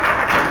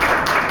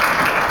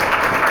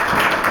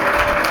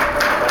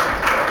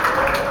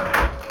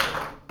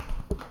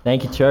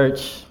Thank you,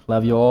 church.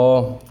 Love you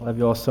all. Love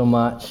you all so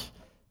much.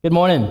 Good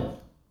morning.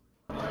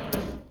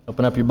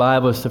 Open up your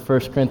Bibles to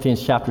 1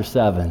 Corinthians chapter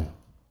 7.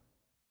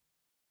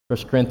 1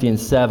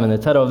 Corinthians 7. The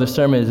title of the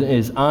sermon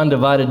is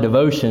Undivided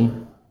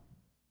Devotion.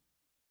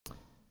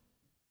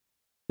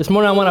 This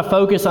morning I want to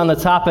focus on the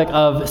topic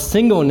of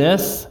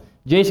singleness.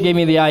 Jason gave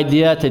me the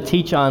idea to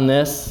teach on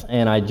this,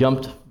 and I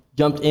jumped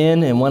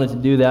in and wanted to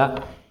do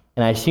that.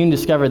 And I soon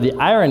discovered the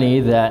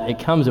irony that it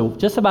comes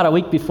just about a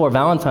week before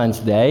Valentine's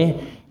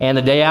Day, and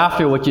the day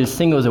after, which is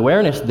Singles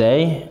Awareness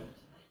Day,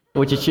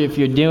 which is, if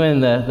you're doing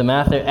the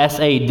math there,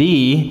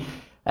 SAD.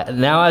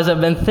 Now, as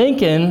I've been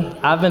thinking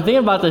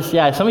about this.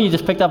 Yeah, some of you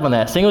just picked up on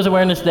that. Singles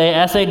Awareness Day,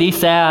 SAD,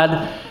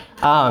 sad.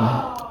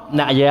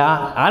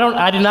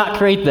 I did not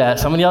create that.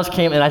 Somebody else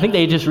came, and I think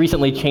they just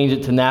recently changed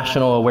it to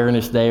National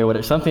Awareness Day or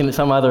whatever,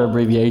 some other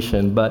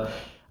abbreviation. But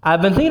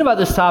I've been thinking about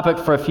this topic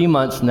for a few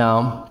months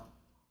now.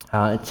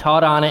 I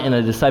taught on it in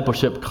a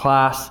discipleship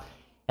class,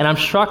 and I'm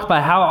struck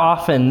by how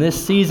often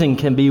this season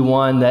can be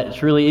one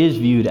that really is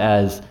viewed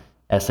as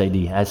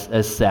SAD,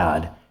 as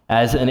sad,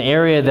 as an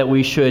area that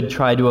we should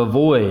try to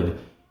avoid,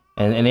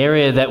 and an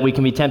area that we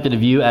can be tempted to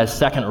view as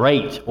second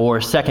rate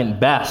or second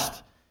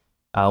best.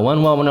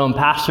 One well-known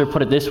pastor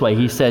put it this way.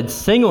 He said,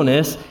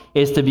 singleness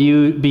is to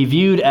be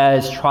viewed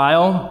as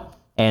trial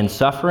and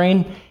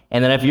suffering,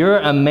 and that if you're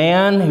a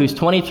man who's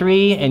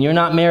 23 and you're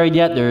not married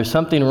yet, there's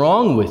something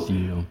wrong with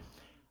you.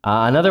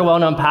 Another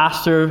well-known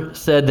pastor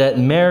said that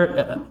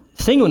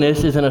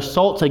singleness is an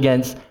assault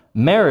against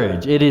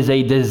marriage. It is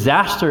a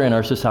disaster in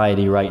our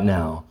society right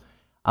now.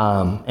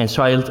 And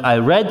so I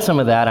read some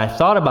of that, I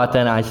thought about that,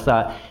 and I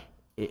thought,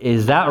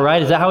 is that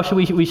right? Is that how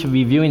we should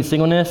be viewing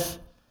singleness?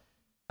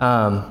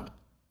 So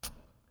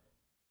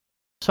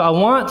I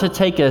want to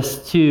take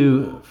us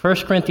to 1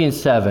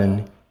 Corinthians 7,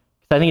 because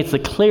I think it's the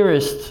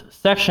clearest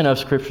section of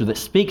Scripture that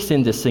speaks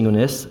into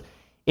singleness.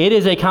 It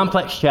is a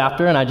complex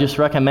chapter, and I just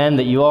recommend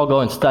that you all go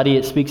and study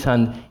it. It speaks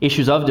on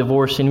issues of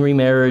divorce and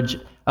remarriage,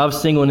 of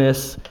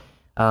singleness.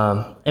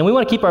 And we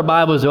want to keep our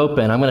Bibles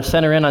open. I'm going to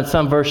center in on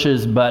some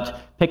verses, but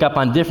pick up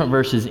on different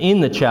verses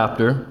in the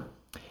chapter.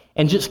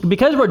 And just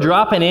because we're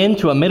dropping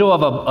into a middle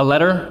of a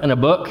letter and a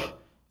book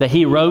that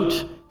he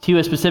wrote to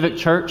a specific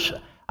church,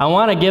 I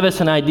want to give us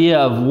an idea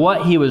of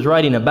what he was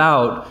writing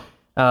about.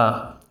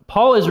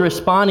 Paul is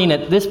responding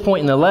at this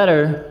point in the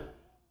letter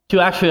to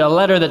actually a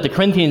letter that the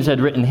Corinthians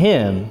had written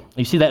him.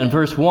 You see that in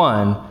verse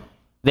 1.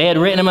 They had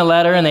written him a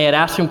letter, and they had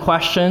asked him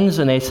questions,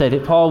 and they said,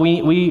 hey, Paul,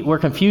 we're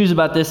confused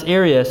about this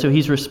area. So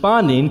he's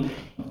responding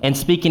and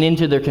speaking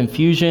into their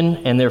confusion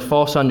and their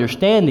false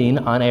understanding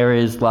on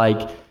areas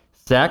like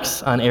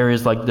sex, on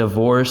areas like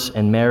divorce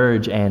and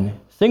marriage and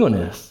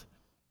singleness.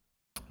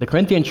 The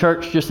Corinthian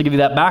church, just to give you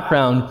that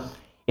background,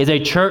 is a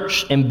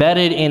church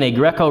embedded in a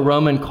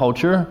Greco-Roman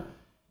culture,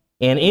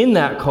 and in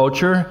that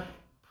culture,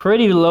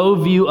 pretty low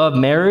view of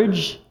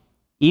marriage,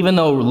 even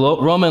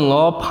though Roman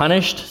law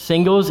punished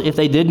singles if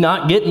they did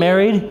not get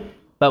married.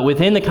 But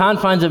within the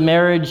confines of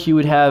marriage, you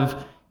would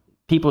have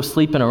people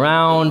sleeping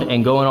around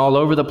and going all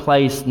over the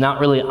place,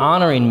 not really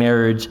honoring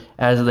marriage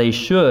as they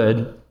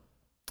should.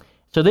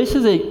 So this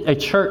is a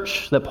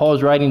church that Paul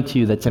is writing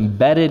to that's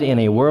embedded in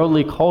a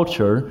worldly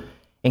culture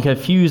and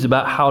confused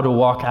about how to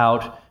walk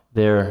out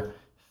their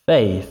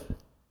faith.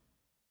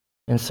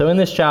 And so in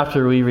this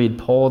chapter, we read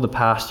Paul, the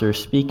pastor,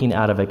 speaking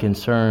out of a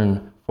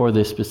concern for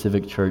this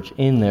specific church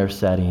in their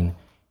setting.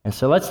 And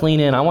so let's lean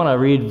in. I want to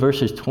read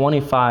verses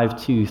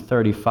 25 to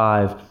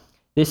 35.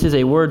 This is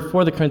a word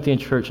for the Corinthian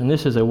church, and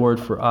this is a word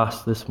for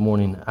us this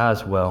morning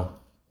as well.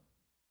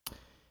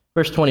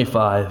 Verse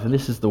 25, and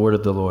this is the word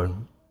of the Lord.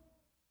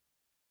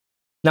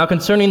 Now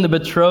concerning the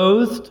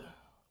betrothed,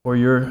 or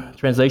your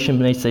translation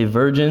may say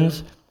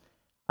virgins,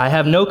 I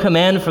have no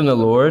command from the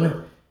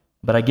Lord,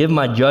 but I give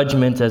my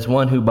judgment as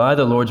one who by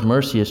the Lord's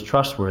mercy is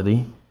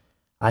trustworthy.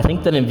 I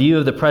think that in view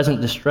of the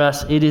present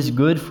distress, it is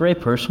good for a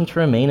person to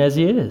remain as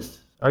he is.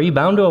 Are you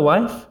bound to a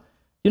wife?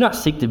 Do not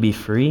seek to be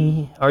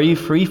free. Are you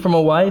free from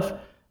a wife?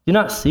 Do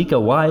not seek a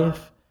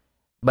wife.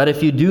 But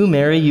if you do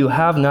marry, you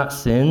have not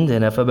sinned,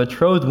 and if a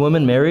betrothed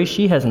woman marries,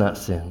 she has not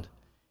sinned.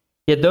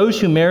 Yet those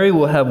who marry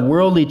will have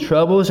worldly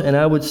troubles, and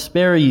I would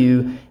spare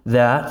you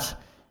that.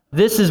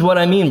 This is what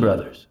I mean,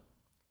 brothers.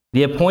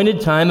 The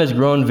appointed time has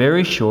grown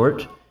very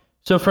short.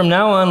 So from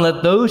now on,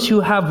 let those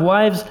who have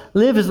wives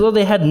live as though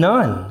they had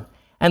none,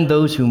 and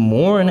those who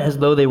mourn as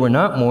though they were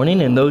not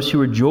mourning, and those who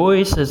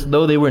rejoice as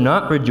though they were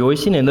not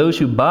rejoicing, and those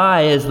who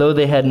buy as though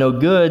they had no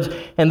goods,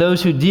 and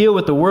those who deal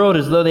with the world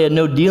as though they had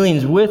no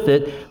dealings with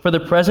it, for the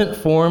present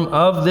form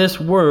of this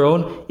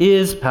world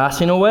is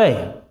passing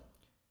away.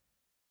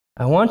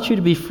 I want you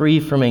to be free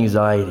from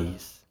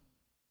anxieties.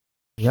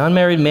 The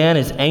unmarried man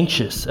is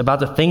anxious about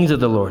the things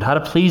of the Lord, how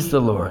to please the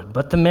Lord.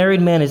 But the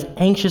married man is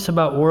anxious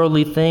about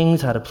worldly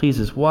things, how to please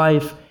his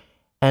wife,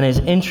 and his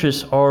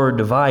interests are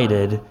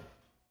divided.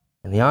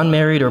 And the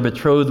unmarried or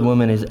betrothed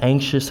woman is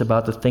anxious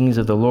about the things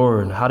of the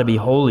Lord, how to be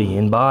holy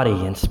in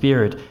body and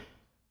spirit.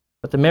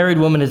 But the married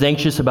woman is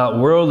anxious about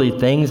worldly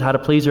things, how to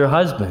please her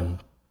husband.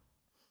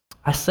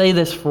 I say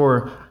this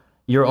for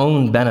your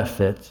own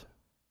benefit,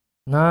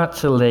 not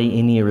to lay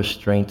any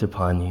restraint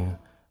upon you,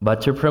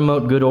 but to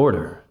promote good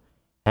order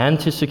and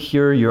to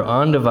secure your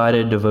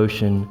undivided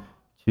devotion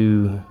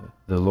to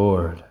the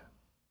Lord.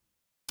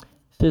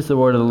 This is the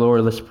word of the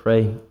Lord. Let's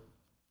pray.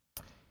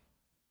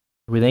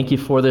 We thank you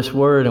for this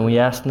word, and we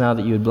ask now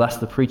that you would bless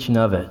the preaching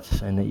of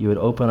it and that you would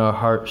open our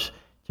hearts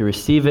to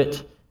receive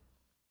it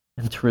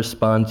and to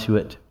respond to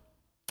it.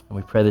 And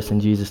we pray this in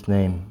Jesus'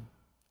 name.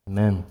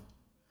 Amen.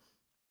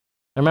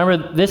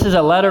 Remember, this is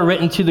a letter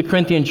written to the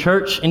Corinthian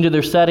church into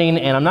their setting,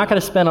 and I'm not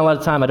going to spend a lot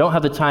of time. I don't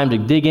have the time to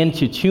dig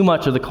into too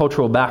much of the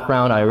cultural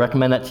background. I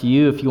recommend that to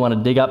you if you want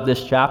to dig up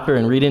this chapter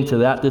and read into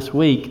that this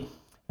week.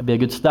 It'd be a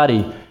good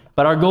study.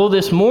 But our goal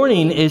this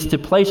morning is to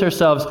place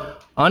ourselves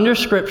under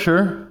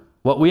Scripture,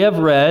 what we have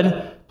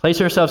read,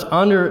 place ourselves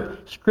under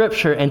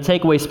Scripture, and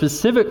take away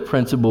specific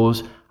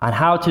principles on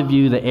how to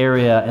view the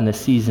area and the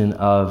season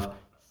of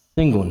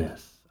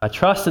singleness. I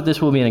trust that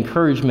this will be an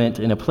encouragement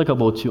and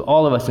applicable to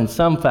all of us in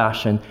some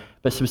fashion,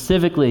 but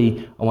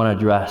specifically, I want to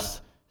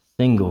address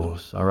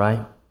singles, all right?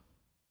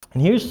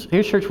 And here's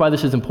church, why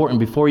this is important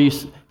before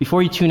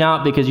you tune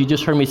out, because you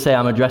just heard me say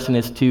I'm addressing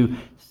this to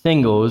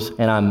singles,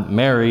 and I'm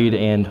married,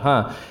 and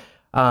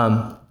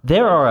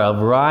there are a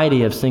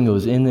variety of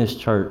singles in this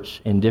church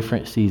in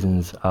different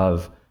seasons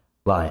of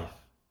life.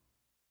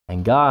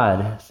 And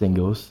God,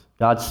 singles,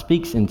 God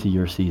speaks into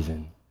your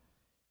season.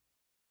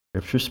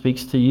 Scripture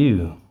speaks to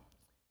you.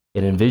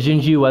 It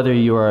envisions you whether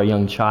you are a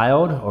young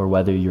child or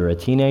whether you're a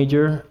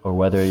teenager or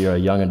whether you're a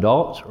young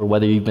adult or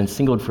whether you've been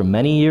singled for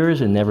many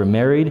years and never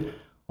married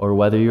or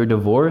whether you're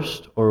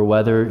divorced or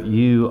whether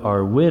you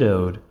are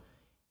widowed.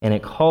 And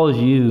it calls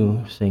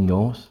you,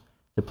 singles,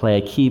 to play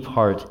a key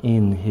part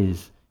in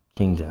his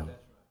kingdom.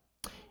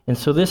 And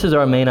so this is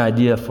our main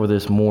idea for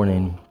this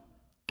morning,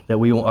 that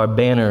our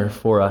banner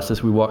for us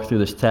as we walk through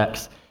this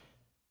text.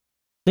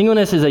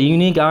 Singleness is a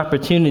unique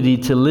opportunity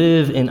to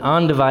live in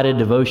undivided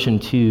devotion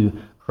to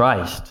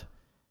Christ.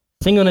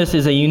 Singleness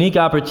is a unique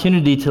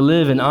opportunity to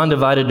live in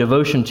undivided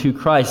devotion to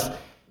Christ.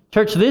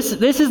 Church, this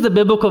is the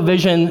biblical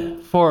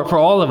vision for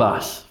all of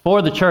us,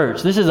 for the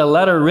church. This is a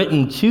letter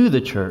written to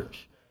the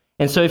church.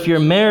 And so if you're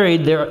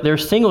married, there are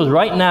singles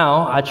right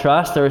now, I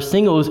trust. There are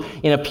singles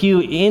in a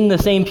pew, in the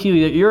same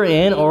pew that you're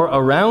in or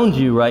around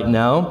you right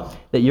now,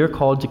 that you're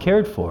called to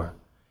care for.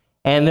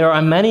 And there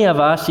are many of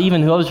us,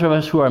 even those of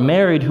us who are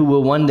married, who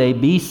will one day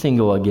be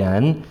single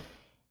again.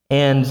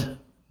 And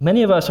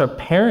many of us are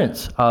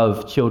parents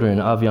of children,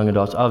 of young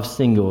adults, of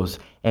singles,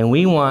 and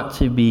we want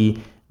to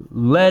be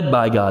led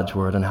by God's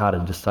word on how to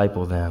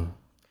disciple them.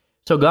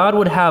 So God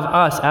would have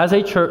us as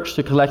a church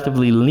to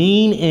collectively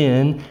lean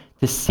in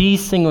to see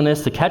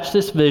singleness, to catch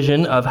this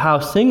vision of how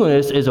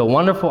singleness is a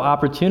wonderful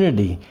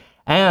opportunity,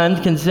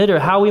 and consider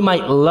how we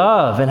might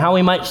love and how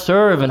we might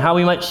serve and how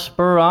we might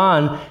spur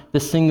on the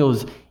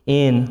singles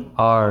in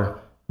our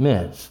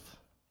midst.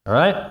 All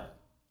right?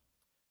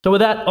 So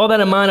with that, all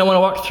that in mind, I want to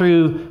walk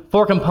through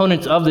 4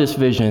 components of this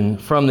vision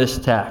from this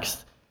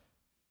text.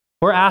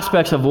 4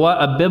 aspects of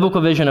what a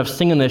biblical vision of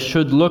singleness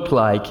should look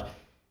like.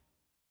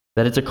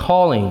 That it's a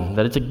calling,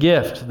 that it's a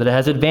gift, that it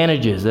has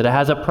advantages, that it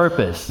has a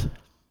purpose.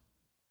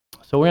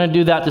 So we're going to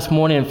do that this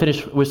morning and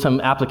finish with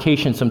some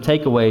application, some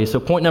takeaways. So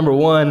point number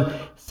 1,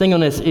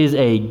 singleness is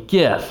a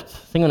gift.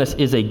 Singleness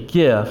is a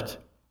gift.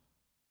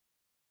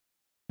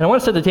 And I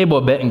want to set the table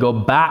a bit and go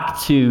back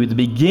to the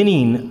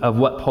beginning of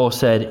what Paul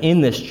said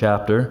in this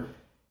chapter.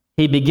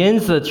 He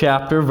begins the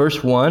chapter,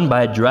 verse 1,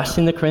 by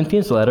addressing the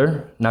Corinthians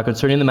letter, now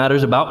concerning the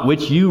matters about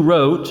which you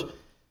wrote.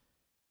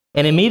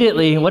 And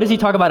immediately, what does he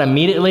talk about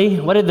immediately?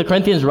 What did the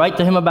Corinthians write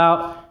to him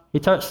about? He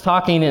starts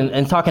talking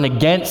and talking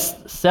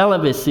against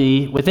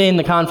celibacy within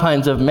the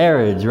confines of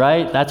marriage,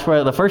 right? That's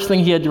where the first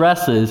thing he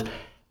addresses.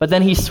 But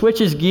then he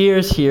switches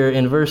gears here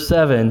in verse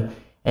 7,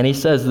 and he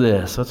says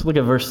this. Let's look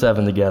at verse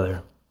 7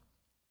 together.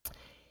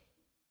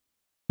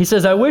 He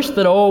says, I wish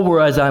that all were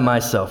as I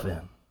myself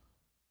am,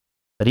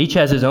 but each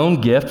has his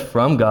own gift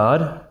from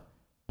God,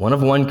 one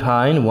of one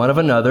kind, one of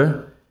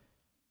another.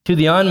 To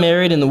the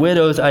unmarried and the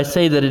widows, I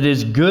say that it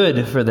is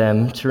good for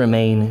them to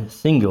remain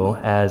single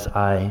as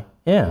I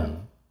am.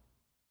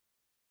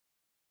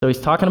 So he's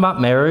talking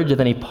about marriage, and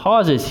then he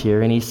pauses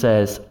here and he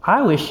says,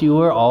 I wish you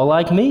were all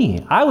like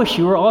me. I wish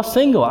you were all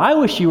single. I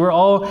wish you were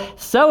all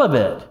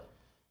celibate.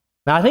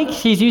 Now, I think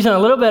he's using a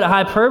little bit of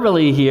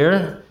hyperbole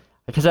here,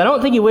 because I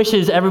don't think he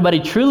wishes everybody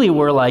truly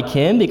were like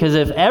him, because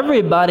if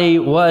everybody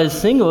was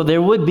single,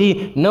 there would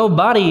be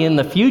nobody in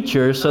the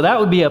future, so that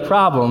would be a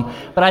problem.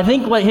 But I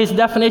think what his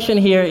definition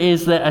here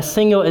is that a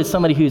single is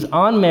somebody who's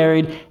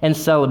unmarried and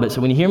celibate.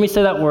 So when you hear me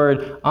say that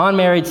word,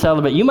 unmarried,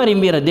 celibate, you might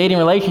even be in a dating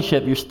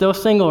relationship. You're still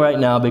single right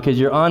now because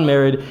you're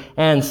unmarried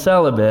and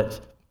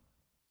celibate.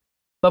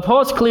 But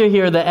Paul's clear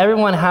here that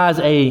everyone has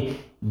a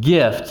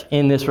gift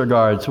in this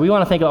regard. So we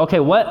want to think, okay,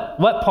 what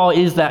Paul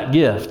is that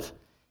gift?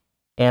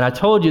 And I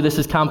told you this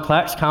is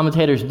complex.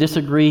 Commentators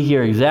disagree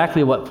here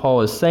exactly what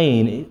Paul is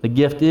saying the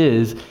gift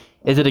is.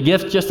 Is it a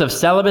gift just of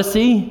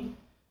celibacy,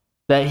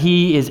 that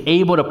he is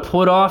able to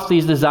put off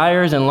these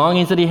desires and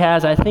longings that he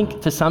has? I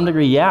think to some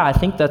degree, yeah, I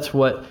think that's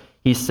what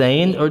he's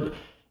saying. Or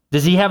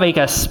Does he have like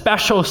a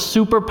special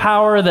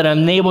superpower that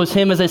enables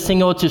him as a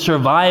single to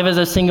survive as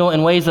a single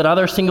in ways that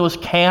other singles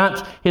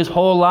can't his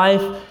whole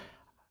life?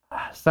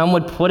 Some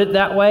would put it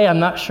that way. I'm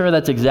not sure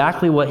that's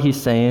exactly what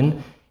he's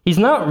saying. He's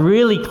not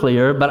really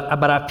clear, but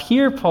up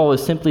here Paul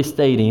is simply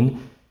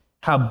stating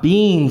how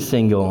being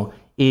single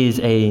is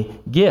a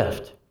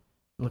gift.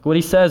 Look what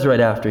he says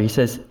right after. He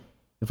says,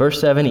 verse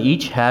 7,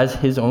 each has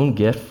his own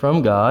gift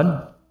from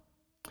God.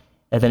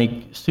 And then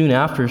he soon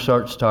after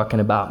starts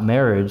talking about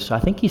marriage. So I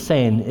think he's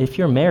saying, if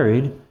you're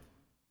married,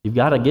 you've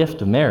got a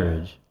gift of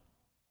marriage.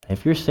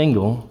 If you're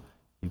single,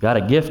 you've got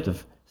a gift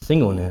of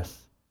singleness.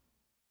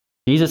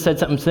 Jesus said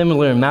something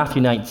similar in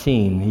Matthew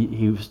 19.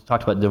 He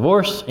talked about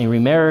divorce and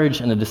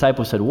remarriage, and the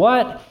disciples said,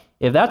 what?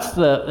 If that's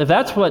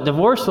what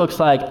divorce looks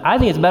like, I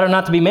think it's better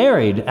not to be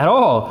married at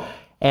all.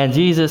 And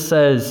Jesus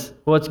says,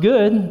 well, it's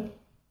good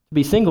to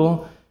be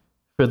single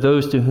for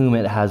those to whom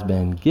it has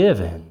been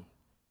given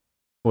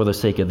for the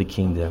sake of the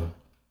kingdom.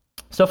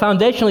 So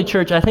foundationally,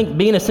 church, I think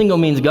being a single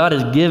means God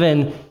has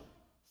given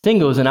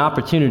singles an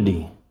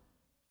opportunity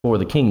for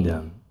the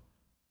kingdom.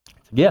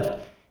 It's a gift.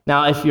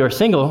 Now, if you're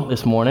single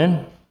this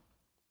morning,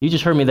 you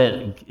just heard me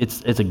that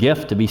it's a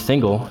gift to be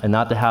single and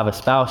not to have a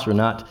spouse or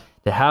not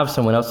to have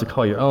someone else to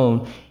call your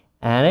own.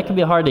 And it can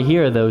be hard to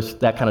hear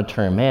that kind of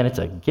term. Man, it's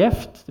a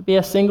gift to be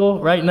a single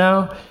right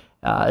now.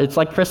 It's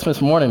like Christmas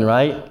morning,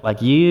 right?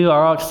 Like you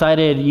are all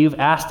excited. You've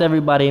asked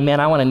everybody, man,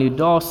 I want a new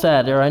doll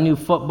set or a new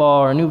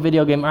football or a new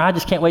video game, or I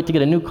just can't wait to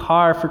get a new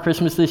car for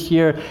Christmas this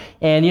year.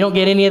 And you don't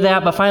get any of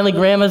that, but finally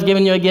grandma's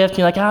giving you a gift. And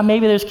you're like,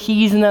 maybe there's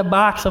keys in that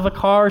box of a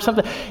car or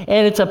something.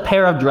 And it's a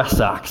pair of dress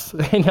socks.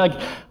 And you're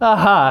like,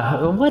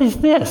 what is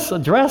this?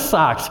 Dress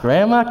socks,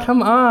 grandma,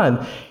 come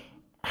on.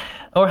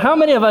 Or how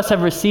many of us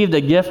have received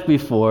a gift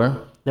before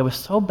that was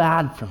so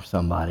bad from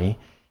somebody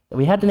that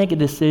we had to make a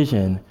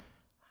decision?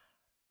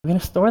 We're going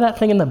to store that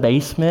thing in the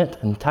basement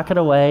and tuck it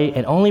away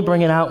and only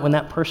bring it out when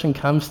that person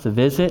comes to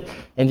visit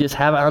and just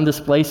have it on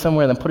display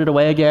somewhere and then put it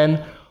away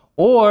again?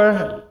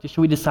 Or should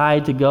we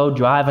decide to go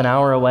drive an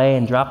hour away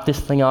and drop this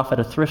thing off at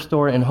a thrift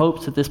store in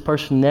hopes that this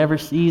person never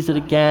sees it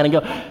again and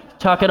go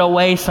tuck it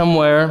away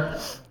somewhere?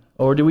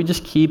 Or do we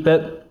just keep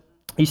it?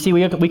 You see,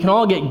 we can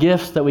all get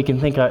gifts that we can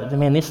think,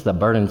 man, this is a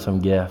burdensome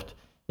gift.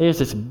 There's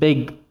this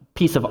big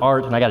piece of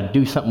art and I got to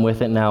do something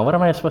with it now. What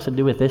am I supposed to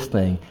do with this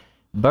thing?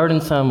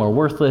 Burdensome or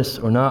worthless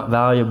or not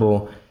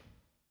valuable.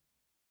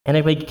 And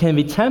it can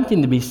be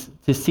tempting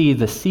to see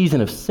the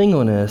season of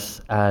singleness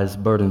as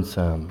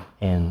burdensome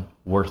and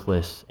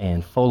worthless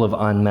and full of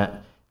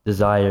unmet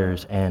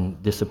desires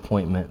and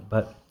disappointment.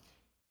 But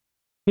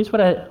here's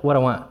what I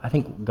want. I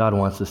think God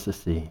wants us to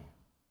see.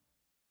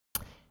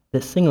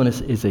 That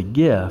singleness is a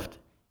gift,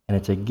 and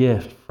it's a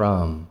gift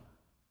from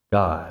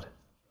God.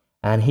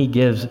 And He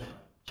gives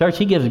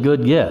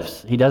good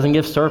gifts. He doesn't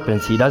give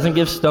serpents. He doesn't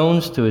give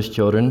stones to His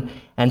children.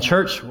 And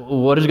church,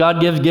 what does God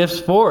give gifts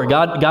for?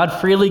 God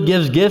freely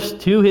gives gifts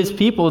to His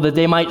people that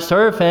they might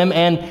serve Him,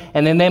 and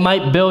then they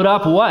might build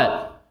up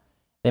what?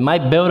 They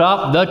might build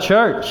up the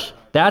church.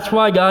 That's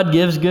why God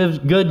gives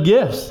good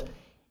gifts.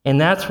 And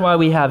that's why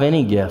we have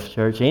any gift,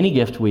 church, any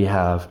gift we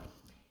have.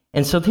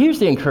 And so here's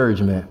the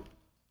encouragement.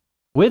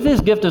 With this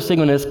gift of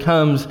singleness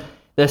comes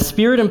the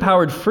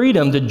Spirit-empowered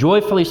freedom to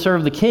joyfully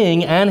serve the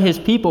King and His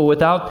people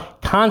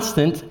without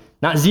constant,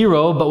 not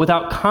zero, but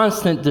without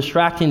constant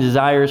distracting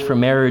desires for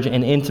marriage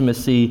and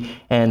intimacy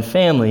and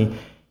family.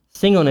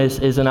 Singleness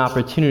is an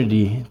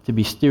opportunity to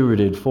be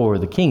stewarded for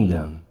the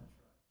kingdom.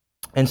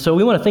 And so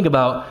we want to think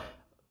about,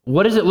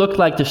 what does it look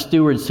like to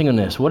steward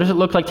singleness? What does it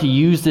look like to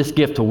use this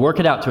gift, to work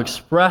it out, to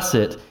express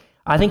it?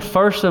 I think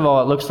first of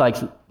all, it looks like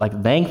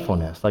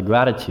thankfulness, like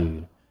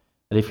gratitude.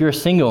 That if you're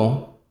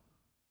single,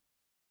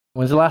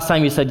 when's the last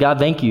time you said, God,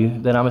 thank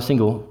you that I'm a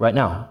single right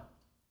now?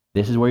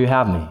 This is where you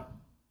have me.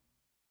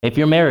 If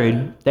you're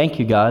married, thank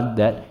you, God,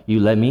 that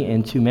you led me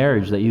into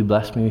marriage, that you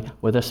blessed me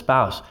with a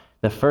spouse.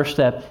 The first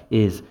step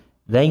is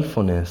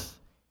thankfulness.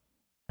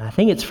 And I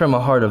think it's from a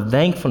heart of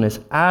thankfulness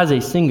as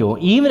a single.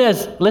 Even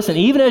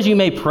as you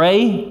may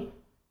pray,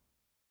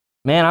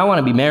 man, I want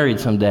to be married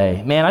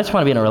someday. Man, I just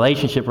want to be in a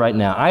relationship right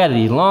now. I got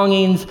these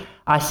longings.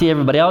 I see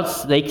everybody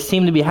else, they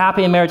seem to be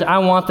happy in marriage. I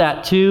want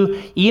that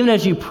too. Even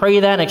as you pray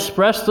that and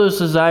express those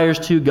desires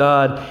to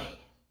God,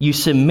 you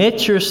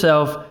submit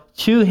yourself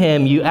to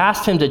Him. You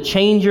ask Him to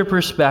change your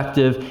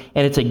perspective,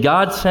 and it's a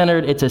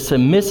God-centered, it's a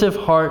submissive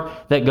heart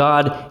that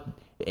God,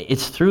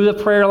 it's through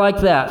the prayer like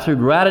that, through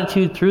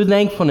gratitude, through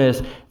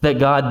thankfulness, that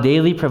God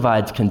daily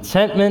provides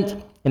contentment,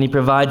 and He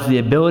provides the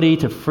ability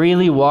to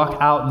freely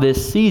walk out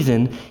this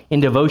season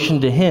in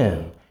devotion to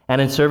Him and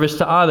in service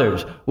to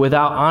others,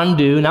 without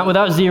undue, not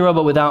without zero,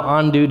 but without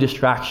undue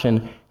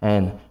distraction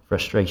and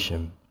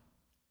frustration.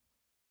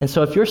 And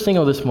so if you're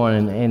single this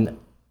morning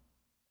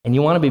and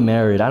you want to be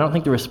married, I don't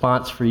think the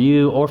response for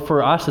you or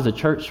for us as a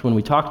church when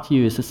we talk to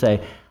you is to say,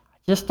 I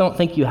just don't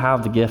think you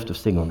have the gift of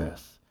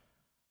singleness.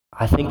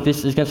 I think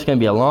this is just going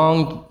to be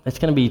it's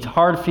going to be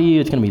hard for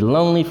you, it's going to be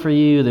lonely for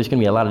you, there's going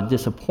to be a lot of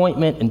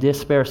disappointment and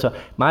despair. So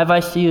my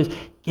advice to you is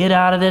get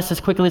out of this as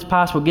quickly as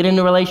possible, get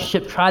into a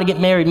relationship, try to get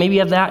married. Maybe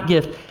you have that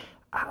gift.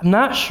 I'm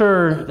not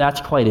sure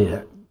that's quite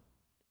it.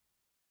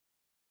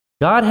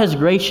 God has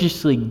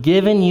graciously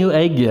given you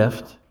a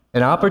gift,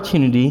 an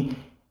opportunity,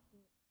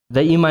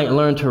 that you might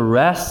learn to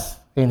rest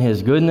in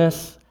his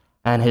goodness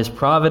and his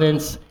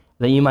providence,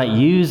 that you might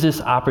use this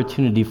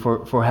opportunity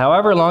for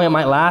however long it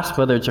might last,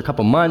 whether it's a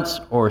couple months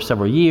or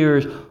several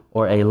years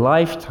or a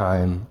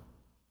lifetime,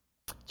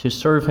 to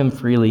serve him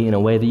freely in a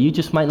way that you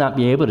just might not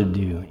be able to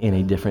do in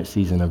a different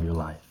season of your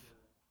life.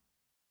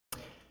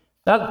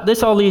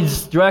 This all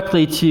leads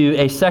directly to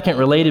a second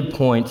related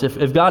point.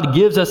 If God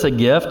gives us a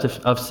gift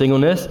of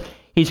singleness,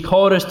 he's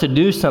called us to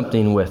do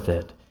something with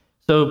it.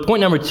 So point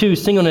number 2,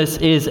 singleness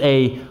is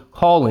a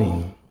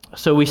calling.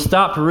 So we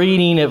stopped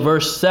reading at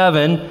verse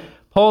 7.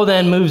 Paul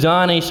then moves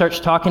on and he starts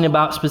talking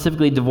about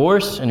specifically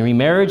divorce and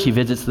remarriage. He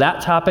visits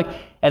that topic.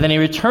 And then he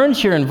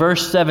returns here in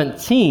verse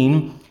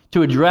 17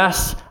 to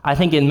address, I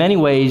think in many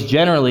ways,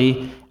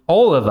 generally,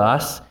 all of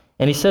us.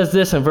 And he says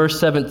this in verse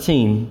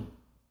 17.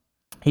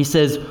 He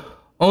says,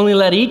 "Only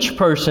let each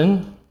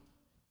person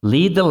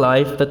lead the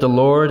life that the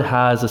Lord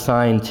has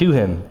assigned to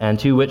him and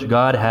to which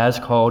God has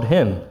called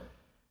him."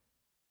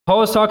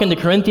 Paul is talking to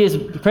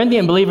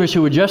Corinthian believers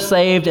who were just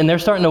saved, and they're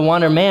starting to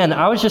wonder, man,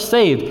 I was just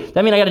saved. Does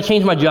that mean I got to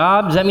change my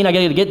job? Does that mean I got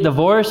to get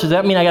divorced? Does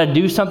that mean I got to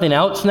do something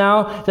else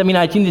now? Does that mean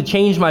I need to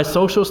change my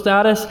social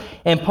status?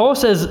 And Paul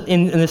says,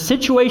 in the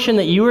situation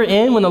that you were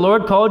in when the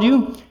Lord called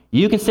you,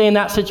 you can stay in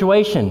that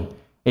situation.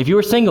 If you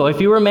were single, if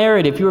you were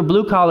married, if you were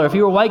blue collar, if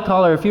you were white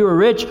collar, if you were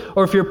rich,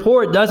 or if you're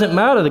poor, it doesn't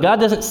matter.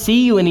 God doesn't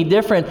see you any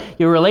different.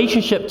 Your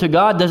relationship to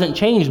God doesn't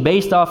change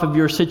based off of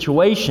your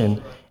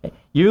situation.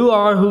 You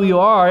are who you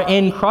are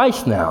in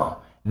Christ now.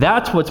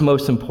 That's what's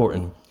most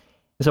important.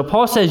 And so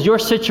Paul says your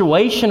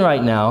situation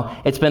right now,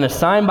 it's been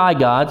assigned by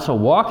God, so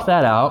walk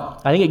that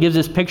out. I think it gives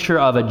this picture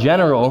of a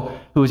general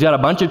who's got a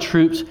bunch of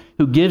troops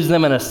who gives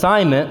them an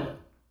assignment,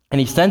 and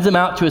he sends them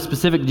out to a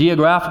specific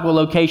geographical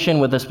location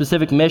with a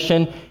specific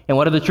mission. And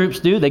what do the troops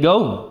do? They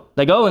go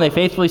and they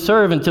faithfully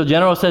serve until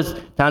general says,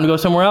 time to go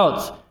somewhere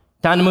else,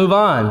 time to move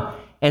on.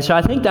 And so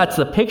I think that's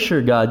the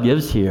picture God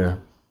gives here.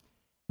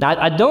 Now, here's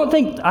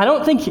what I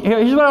don't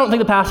think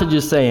the passage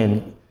is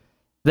saying,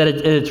 that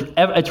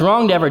it's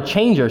wrong to ever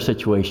change our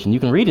situation.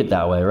 You can read it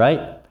that way, right?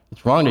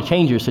 It's wrong to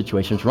change your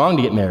situation. It's wrong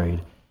to get married.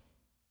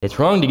 It's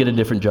wrong to get a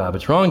different job.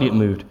 It's wrong to get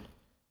moved.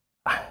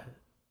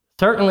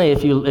 Certainly,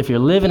 if you're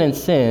living in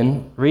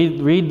sin, read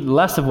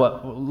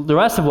the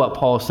rest of what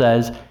Paul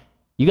says.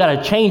 You got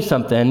to change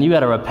something. You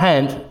got to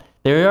repent.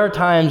 There are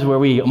times where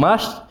we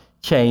must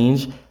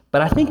change,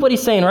 but I think what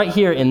he's saying right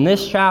here in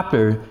this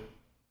chapter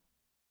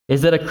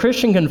is that a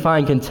Christian can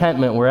find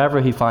contentment wherever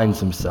he finds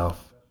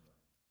himself.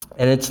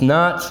 And it's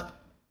not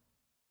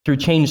through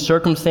changed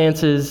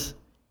circumstances.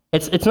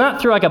 It's not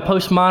through like a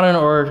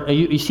postmodern, or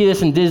you see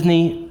this in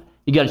Disney,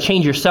 you got to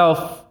change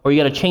yourself, or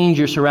you got to change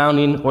your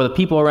surrounding, or the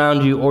people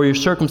around you, or your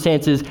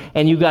circumstances,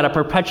 and you got to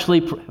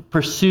perpetually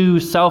pursue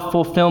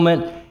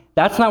self-fulfillment.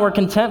 That's not where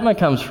contentment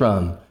comes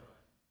from.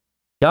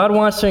 God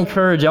wants to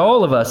encourage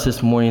all of us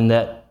this morning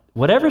that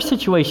whatever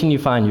situation you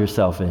find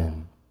yourself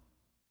in,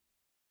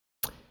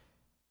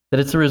 that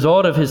it's a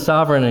result of his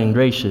sovereign and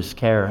gracious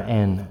care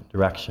and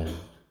direction.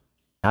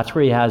 That's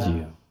where he has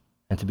you,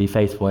 and to be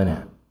faithful in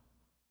it.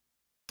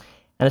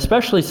 And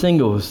especially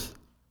singles,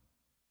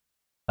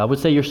 I would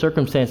say your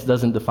circumstance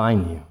doesn't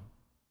define you.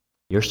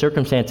 Your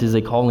circumstance is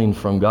a calling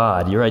from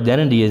God. Your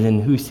identity is in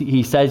who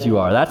he says you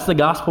are. That's the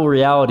gospel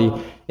reality.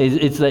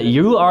 It's that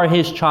you are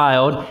his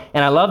child.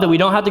 And I love that we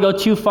don't have to go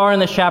too far in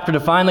this chapter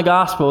to find the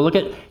gospel. Look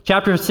at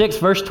chapter 6,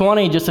 verse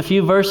 20, just a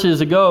few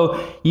verses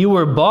ago. You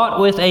were bought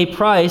with a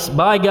price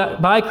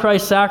by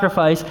Christ's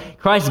sacrifice.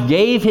 Christ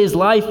gave his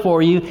life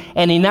for you,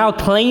 and he now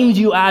claims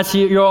you as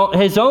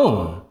his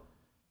own.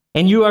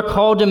 And you are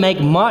called to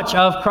make much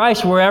of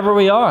Christ wherever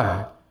we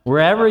are,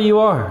 wherever you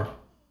are.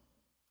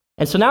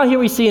 And so now here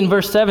we see in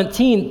verse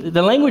 17,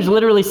 the language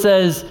literally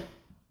says,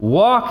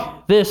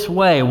 walk this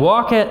way,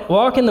 walk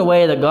in the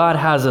way that God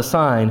has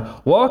assigned.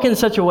 Walk in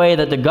such a way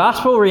that the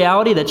gospel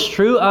reality that's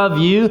true of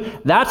you,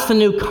 that's the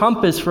new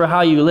compass for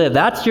how you live.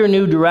 That's your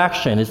new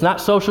direction. It's not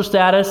social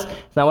status.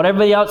 It's not what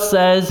everybody else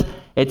says.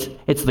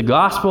 It's the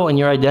gospel and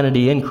your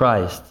identity in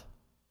Christ.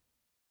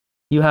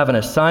 You have an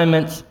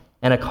assignment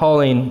and a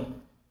calling.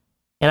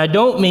 And I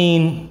don't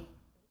mean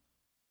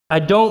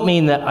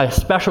that a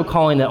special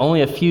calling that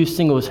only a few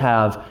singles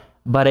have,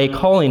 but a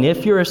calling,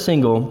 if you're a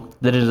single,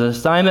 that is an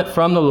assignment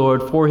from the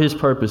Lord for his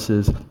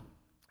purposes.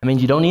 It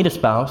means you don't need a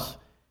spouse. It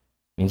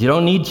means you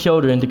don't need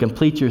children to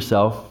complete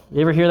yourself.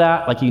 You ever hear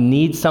that? Like you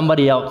need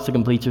somebody else to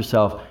complete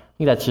yourself.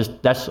 I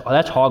think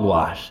that's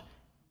hogwash.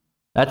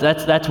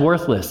 That's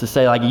worthless to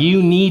say like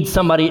you need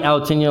somebody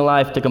else in your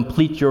life to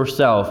complete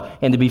yourself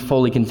and to be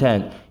fully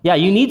content. Yeah,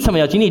 you need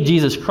somebody else. You need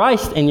Jesus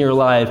Christ in your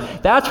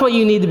life. That's what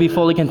you need to be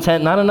fully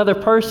content, not another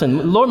person.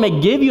 The Lord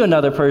may give you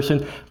another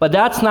person, but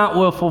that's not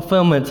where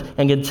fulfillment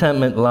and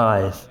contentment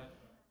lies.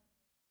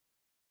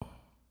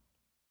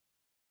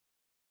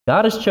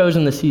 God has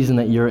chosen the season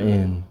that you're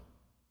in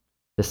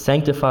to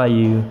sanctify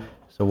you,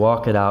 so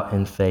walk it out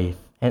in faith.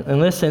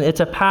 And listen, it's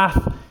a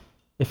path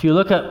if you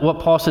look at what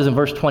Paul says in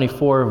verse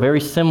 24,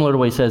 very similar to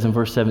what he says in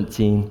verse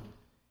 17,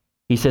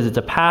 he says it's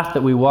a path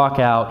that we walk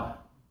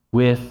out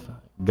with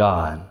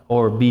God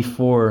or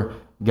before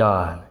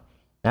God.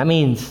 That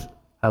means,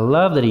 I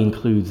love that he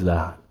includes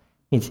that.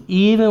 It means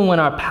even when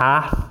our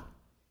path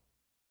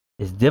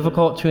is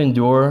difficult to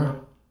endure,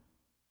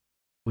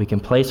 we can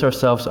place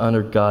ourselves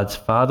under God's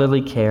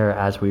fatherly care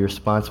as we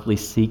responsibly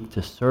seek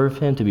to serve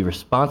him, to be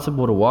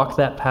responsible to walk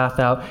that path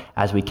out,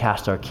 as we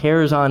cast our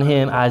cares on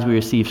him, as we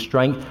receive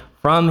strength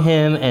from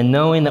him, and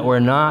knowing that we're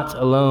not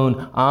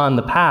alone on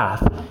the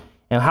path.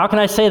 And how can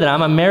I say that?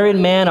 I'm a married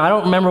man. I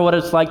don't remember what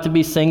it's like to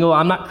be single.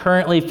 I'm not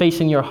currently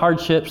facing your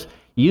hardships.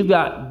 You've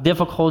got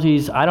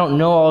difficulties. I don't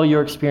know all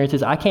your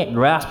experiences. I can't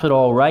grasp it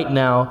all right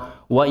now,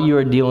 what you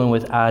are dealing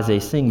with as a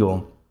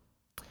single.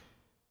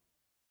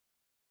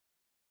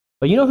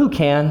 But you know who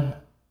can?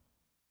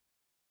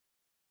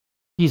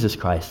 Jesus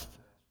Christ,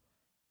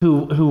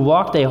 who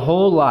walked a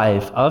whole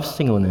life of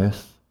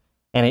singleness,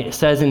 and it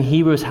says in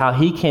Hebrews how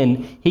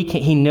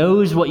he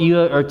knows what you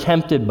are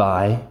tempted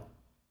by,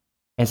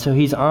 and so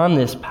he's on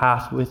this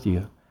path with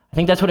you. I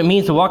think that's what it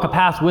means to walk a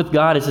path with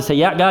God, is to say,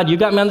 yeah, God, you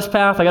got me on this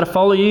path. I got to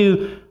follow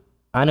you.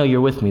 I know you're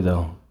with me,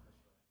 though.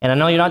 And I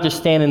know you're not just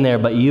standing there,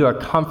 but you are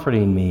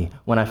comforting me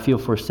when I feel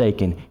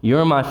forsaken.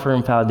 You're my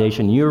firm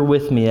foundation. You're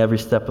with me every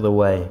step of the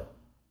way.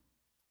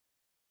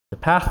 The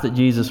path that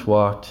Jesus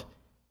walked,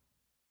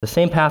 the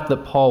same path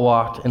that Paul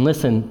walked, and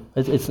listen,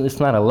 it's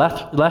not a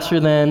lesser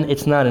than,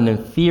 it's not an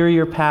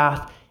inferior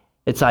path.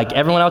 It's like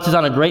everyone else is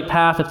on a great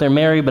path if they're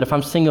married, but if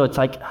I'm single, it's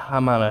like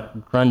I'm on a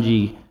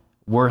grungy,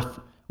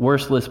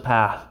 worthless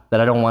path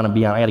that I don't want to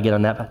be on. I got to get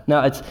on that path.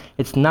 No,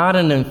 it's not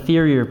an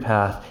inferior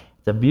path.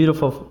 It's a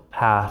beautiful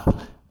path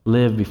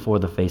lived before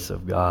the face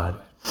of God.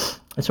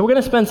 And so we're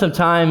going to spend some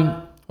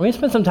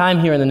time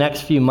here in the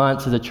next few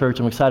months as a church.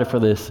 I'm excited for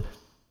this.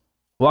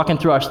 Walking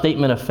through our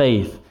statement of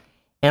faith.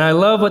 And I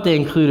love what they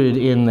included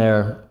in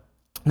there.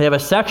 They have a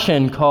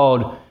section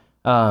called,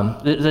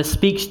 that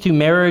speaks to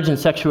marriage and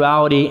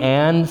sexuality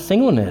and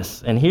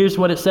singleness. And here's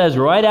what it says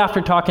right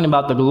after talking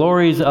about the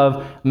glories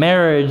of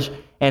marriage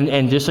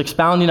and just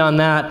expounding on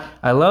that.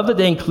 I love that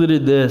they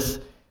included this.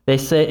 They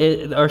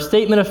say, our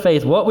statement of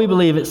faith, what we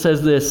believe, it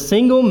says this: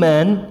 single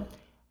men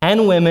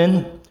and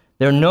women,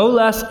 they're no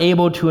less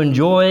able to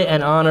enjoy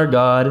and honor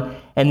God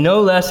and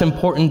no less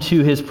important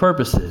to his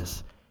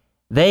purposes.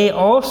 They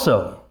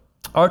also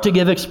are to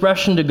give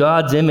expression to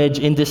God's image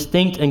in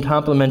distinct and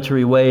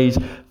complementary ways,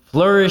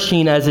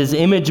 flourishing as his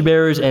image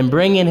bearers and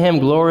bringing him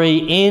glory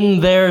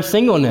in their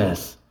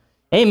singleness.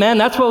 Amen.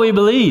 That's what we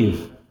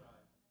believe.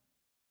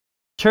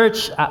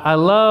 Church, I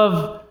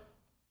love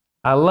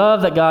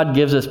that God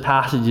gives us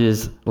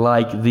passages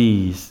like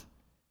these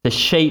to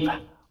shape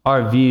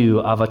our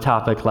view of a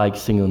topic like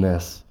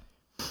singleness,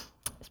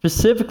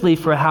 specifically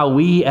for how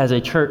we as a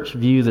church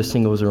view the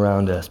singles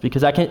around us.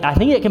 Because I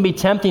think it can be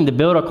tempting to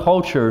build a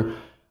culture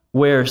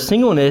where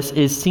singleness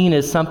is seen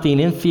as something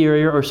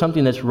inferior or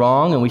something that's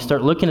wrong, and we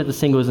start looking at the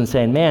singles and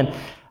saying, man,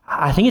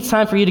 I think it's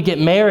time for you to get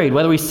married.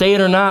 Whether we say it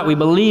or not, we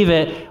believe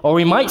it, or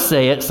we might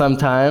say it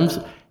sometimes.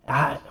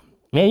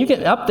 Man, you're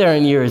getting up there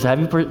in years. Have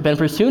you been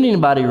pursuing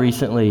anybody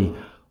recently?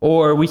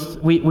 Or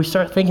we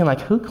start thinking,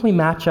 like, who can we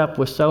match up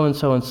with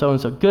so-and-so and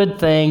so-and-so? Good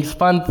things,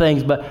 fun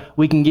things, but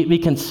we can be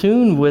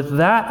consumed with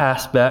that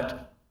aspect.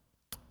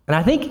 And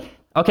I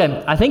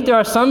think there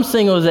are some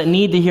singles that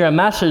need to hear a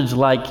message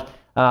like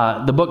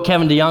the book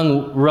Kevin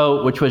DeYoung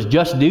wrote, which was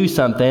Just Do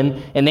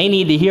Something, and they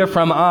need to hear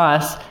from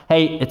us,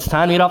 hey, it's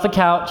time to get off the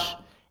couch.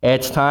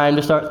 It's time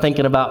to start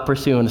thinking about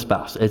pursuing a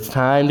spouse. It's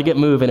time to get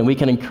moving, and we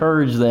can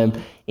encourage them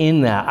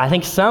in that. I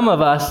think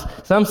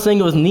some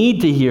singles need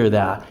to hear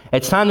that.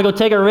 It's time to go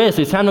take a risk.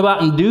 It's time to go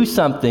out and do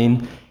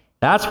something.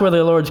 That's where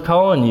the Lord's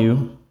calling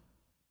you.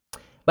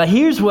 But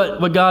here's what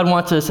God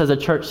wants us as a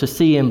church to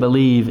see and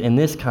believe in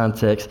this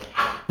context,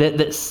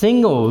 that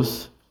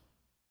singles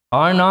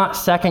are not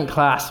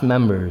second-class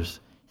members.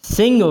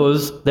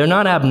 Singles, they're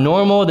not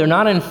abnormal, they're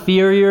not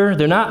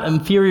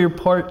inferior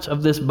parts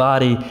of this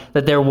body,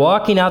 that they're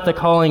walking out the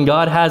calling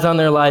God has on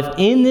their life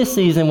in this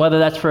season, whether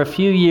that's for a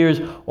few years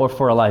or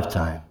for a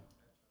lifetime.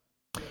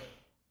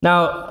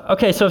 Now,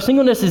 okay, so if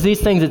singleness is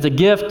these things, it's a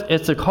gift,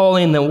 it's a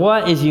calling, then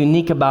what is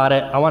unique about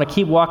it? I want to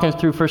keep walking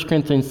through 1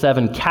 Corinthians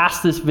 7,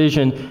 cast this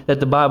vision that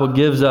the Bible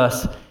gives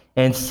us,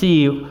 and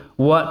see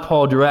what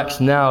Paul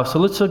directs now. So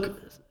let's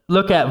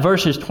look at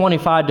verses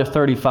 25 to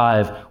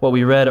 35, what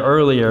we read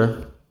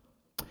earlier.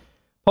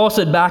 Paul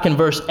said back in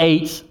verse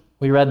 8,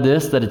 we read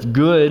this, that it's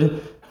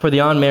good for the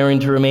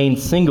unmarried to remain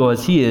single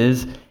as he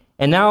is.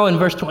 And now in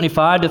verse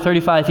 25 to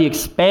 35, he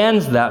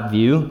expands that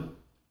view,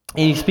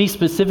 and he speaks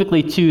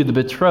specifically to the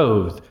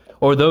betrothed,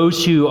 or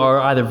those who are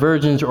either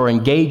virgins or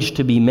engaged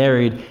to be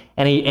married.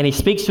 And he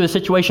speaks to a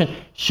situation,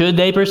 should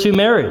they pursue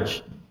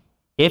marriage?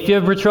 If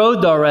you're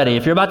betrothed already,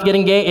 if you're about to get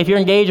engaged, if you're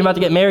engaged and about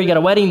to get married, you got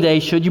a wedding day,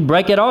 should you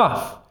break it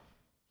off?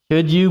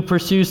 Should you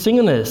pursue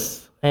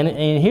singleness? And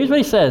here's what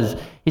he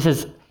says. He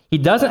says, he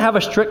doesn't have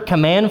a strict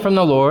command from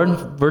the Lord,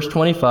 verse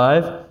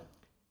 25.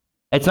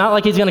 It's not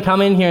like he's going to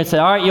come in here and say,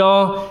 all right,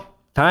 y'all,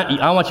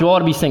 I want you all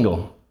to be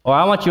single. or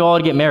I want you all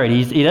to get married.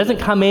 He doesn't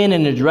come in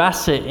and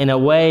address it in a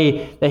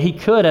way that he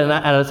could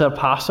as an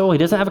apostle. He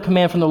doesn't have a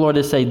command from the Lord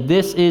to say,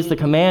 this is the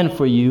command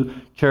for you,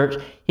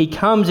 church. He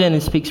comes in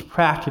and speaks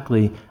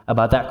practically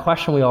about that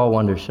question we all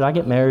wonder. Should I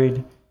get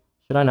married?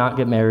 Should I not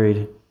get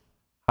married?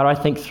 How do I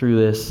think through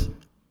this?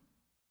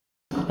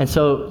 And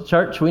so,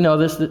 church, we know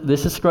this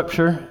is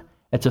Scripture.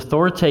 It's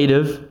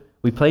authoritative.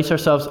 We place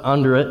ourselves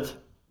under it.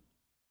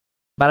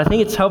 But I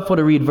think it's helpful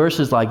to read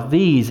verses like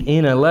these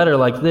in a letter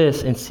like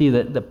this and see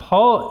that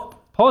Paul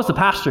is the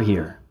pastor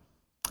here,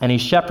 and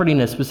he's shepherding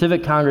a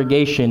specific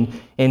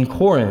congregation in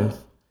Corinth.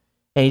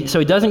 And so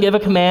he doesn't give a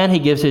command. He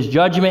gives his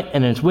judgment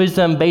and his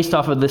wisdom based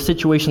off of the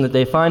situation that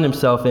they find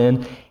themselves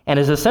in. And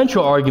his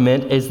essential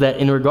argument is that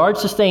in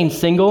regards to staying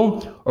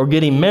single or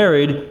getting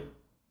married,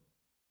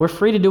 we're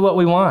free to do what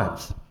we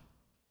want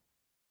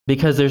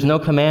because there's no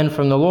command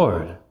from the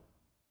Lord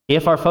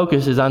if our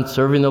focus is on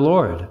serving the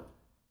Lord.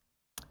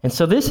 And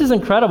so this is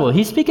incredible.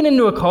 He's speaking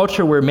into a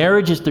culture where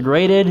marriage is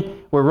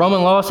degraded, where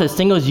Roman law says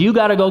singles, you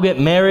got to go get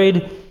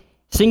married.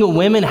 Single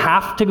women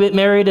have to get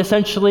married,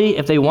 essentially,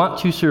 if they want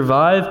to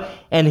survive.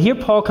 And here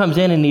Paul comes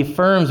in and he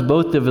affirms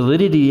both the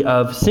validity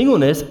of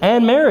singleness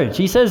and marriage.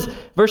 He says,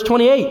 verse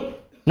 28,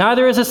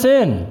 neither is a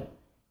sin.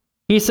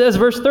 He says,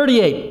 verse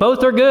 38,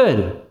 both are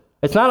good.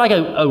 It's not like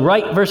a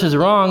right versus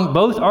wrong.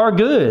 Both are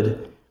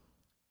good.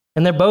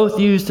 And they're both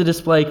used to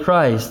display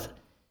Christ.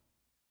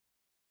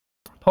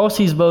 Paul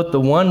sees both the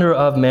wonder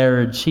of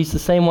marriage. He's the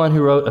same one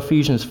who wrote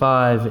Ephesians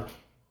 5.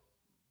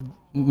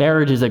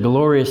 Marriage is a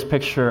glorious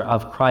picture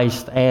of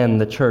Christ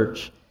and the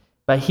church.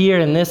 But here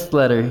in this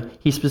letter,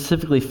 he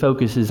specifically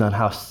focuses on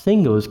how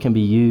singles can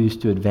be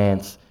used to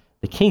advance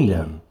the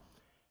kingdom.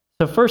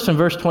 So first in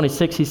verse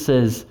 26, he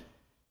says,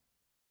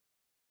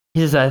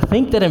 I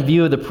think that in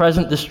view of the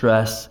present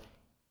distress,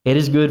 it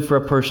is good for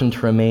a person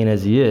to remain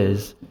as he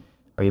is.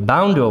 Are you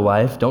bound to a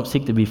wife? Don't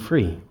seek to be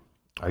free.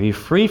 Are you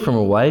free from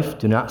a wife?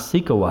 Do not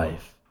seek a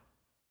wife.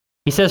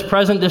 He says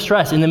present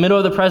distress. In the middle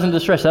of the present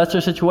distress, that's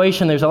their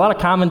situation. There's a lot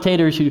of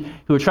commentators who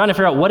are trying to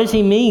figure out, what does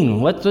he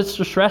mean? What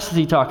distress is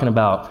he talking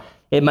about?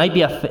 It might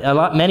be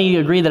many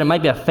agree that it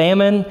might be a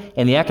famine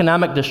and the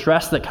economic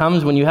distress that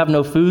comes when you have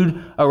no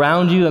food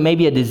around you. It may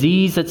be a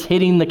disease that's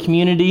hitting the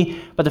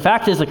community. But the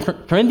fact is, the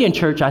Corinthian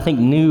church, I think,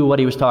 knew what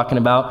he was talking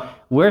about.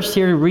 We're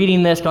here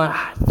reading this going,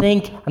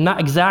 I'm not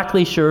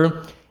exactly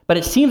sure. But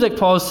it seems like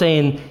Paul is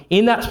saying,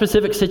 in that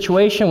specific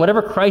situation,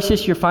 whatever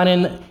crisis you're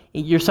finding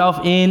yourself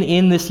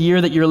in this year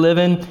that you're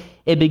living,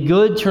 it'd be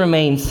good to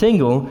remain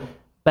single.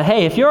 But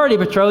hey, if you're already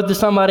betrothed to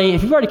somebody,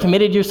 if you've already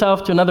committed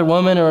yourself to another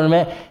woman or a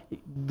man,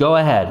 go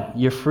ahead.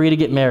 You're free to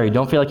get married.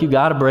 Don't feel like you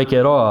got to break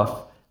it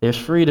off. There's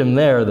freedom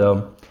there,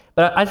 though.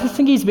 But I just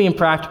think he's being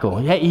practical.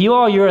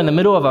 You're in the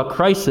middle of a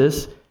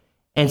crisis,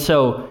 and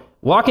so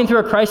walking through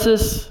a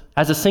crisis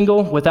as a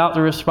single without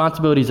the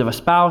responsibilities of a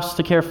spouse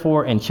to care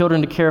for and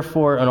children to care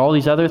for and all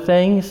these other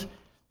things,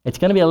 it's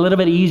going to be a little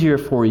bit easier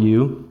for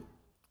you.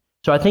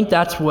 So I think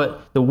that's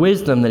what the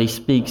wisdom that he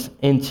speaks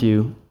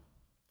into.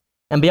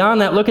 And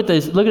beyond that, look at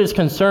his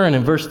concern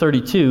in verse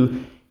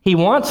 32. He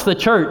wants the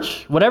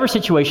church, whatever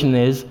situation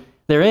it is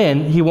they're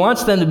in, he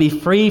wants them to be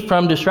free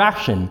from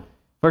distraction.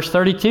 Verse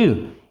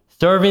 32,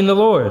 serving the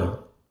Lord.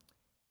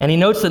 And he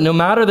notes that no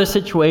matter the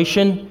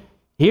situation,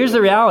 here's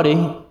the reality.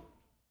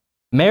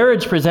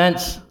 Marriage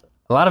presents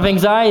a lot of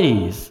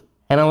anxieties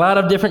and a lot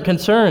of different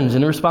concerns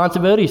and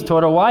responsibilities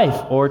toward a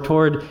wife or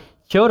toward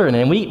children.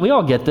 And we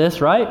all get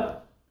this, right?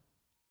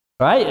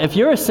 Right? If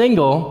you're a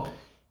single,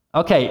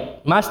 okay,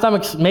 my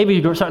stomach's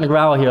maybe starting to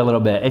growl here a little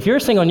bit. If you're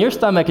single and your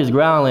stomach is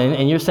growling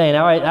and you're saying,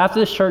 all right, after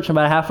this church, in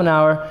about half an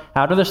hour,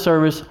 after the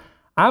service,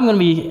 I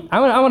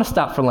want to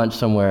stop for lunch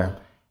somewhere.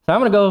 So I'm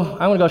going to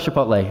go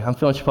Chipotle. I'm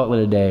feeling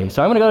Chipotle today.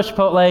 So I'm going to go to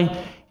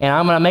Chipotle and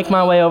I'm going to make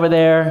my way over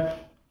there.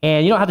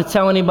 And you don't have to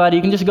tell anybody.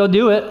 You can just go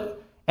do it.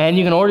 And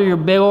you can order your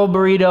big old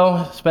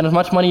burrito, spend as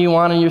much money you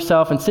want on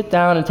yourself, and sit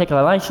down and take a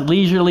nice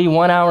leisurely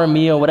 1 hour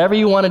meal, whatever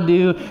you want to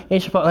do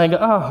in Chipotle, and go,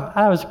 oh,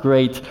 that was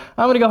great.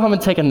 I'm going to go home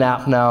and take a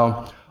nap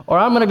now. Or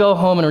I'm going to go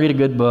home and read a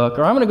good book.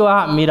 Or I'm going to go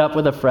out and meet up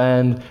with a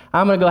friend.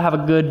 I'm going to go have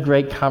a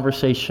great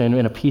conversation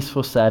in a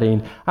peaceful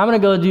setting. I'm going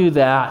to go do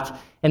that.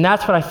 And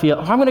that's what I feel.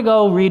 Or I'm going to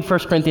go read 1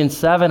 Corinthians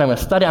 7. I'm going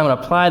to study. I'm going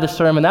to apply the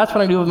sermon. That's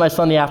what I do with my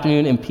Sunday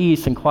afternoon in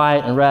peace and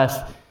quiet and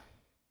rest.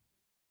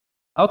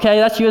 Okay,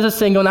 that's you as a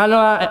single. And I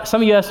know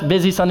some of you have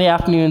busy Sunday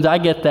afternoons. I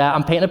get that.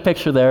 I'm painting a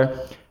picture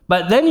there.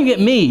 But then you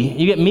get me.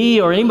 You get me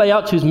or anybody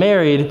else who's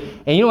married,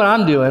 and you know what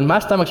I'm doing? My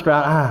stomach's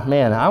growling.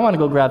 Man, I want to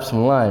go grab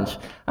some lunch.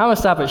 I'm going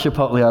to stop at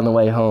Chipotle on the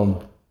way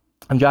home.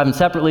 I'm driving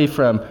separately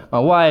from my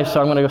wife,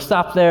 so I'm going to go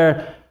stop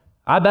there.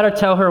 I better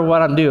tell her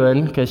what I'm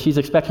doing because she's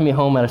expecting me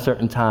home at a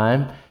certain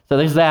time. So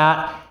there's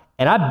that.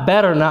 And I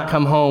better not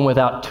come home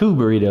without 2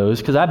 burritos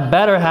because I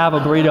better have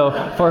a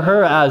burrito for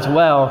her as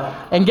well.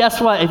 And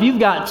guess what? If you've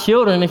got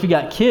children, if you've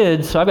got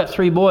kids, so I've got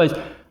 3 boys,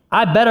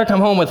 I better come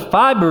home with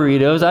 5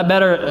 burritos.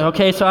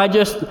 So I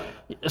just,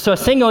 So a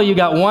single, you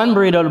got one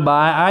burrito to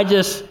buy. I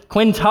just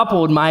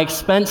quintupled my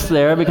expense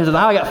there because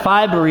now I got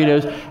 5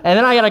 burritos. And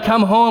then I got to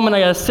come home and I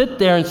got to sit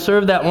there and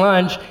serve that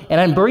lunch. And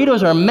then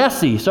burritos are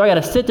messy. So I got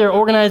to sit there,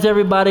 organize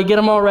everybody, get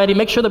them all ready,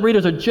 make sure the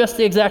burritos are just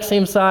the exact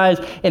same size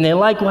and they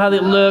like how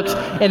it looks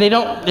and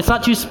it's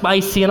not too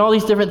spicy and all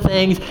these different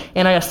things.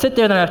 And I got to sit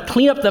there and I got to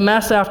clean up the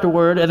mess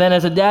afterward. And then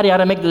as a daddy, I had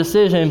to make the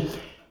decision.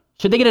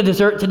 Should they get a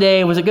dessert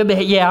today? Was it good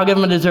behavior? Yeah, I'll give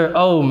them a dessert.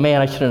 Oh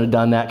man, I shouldn't have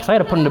done that because I had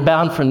to put them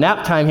down for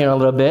nap time here in a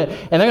little bit.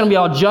 And they're going to be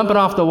all jumping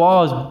off the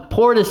walls.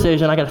 Poor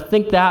decision. I got to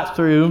think that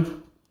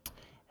through.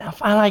 And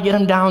finally I get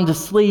them down to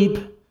sleep.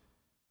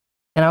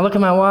 And I look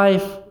at my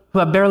wife, who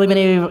I've barely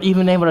been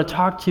even able to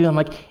talk to. I'm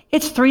like,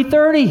 it's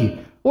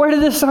 3:30. Where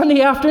did this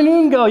Sunday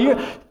afternoon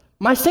go?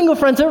 My single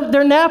friends,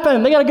 they're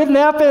napping. They got a good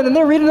nap in and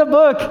they're reading a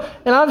book.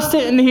 And I'm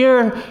sitting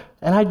here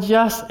and I'm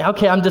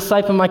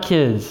discipling my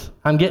kids.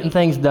 I'm getting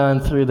things done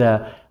through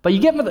that. But you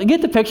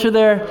get the picture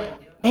there,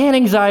 and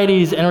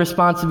anxieties and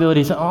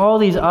responsibilities and all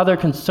these other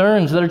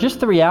concerns that are just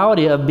the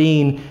reality of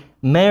being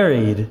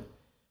married.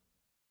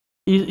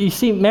 You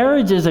see,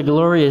 marriage is a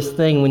glorious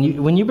thing.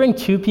 When you bring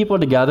 2 people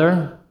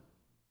together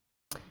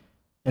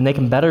and they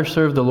can better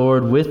serve the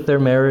Lord with their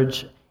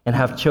marriage and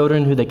have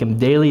children who they can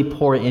daily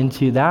pour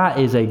into, that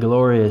is a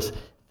glorious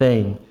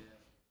thing.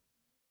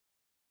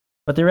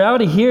 But the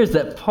reality here is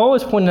that Paul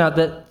is pointing out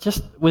that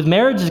just with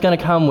marriage is going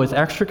to come with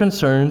extra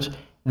concerns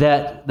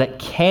that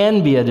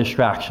can be a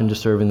distraction to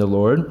serving the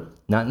Lord,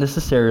 not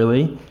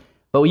necessarily.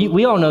 But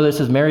we all know this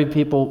as married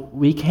people,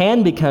 we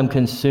can become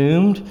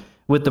consumed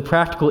with the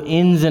practical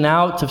ins and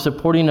outs of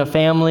supporting a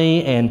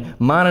family and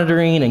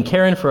monitoring and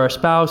caring for our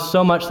spouse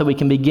so much that we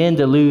can begin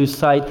to lose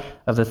sight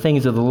of the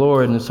things of the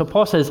Lord. And so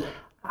Paul says,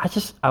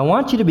 I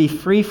want you to be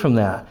free from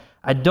that.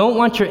 I don't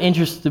want your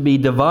interests to be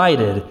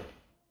divided.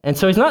 And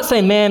so he's not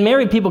saying, man,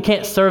 married people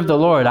can't serve the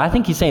Lord. I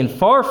think he's saying,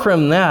 far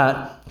from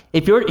that.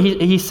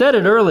 He said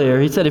it earlier.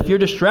 He said, if you're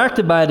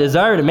distracted by a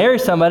desire to marry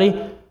somebody,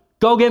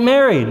 go get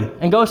married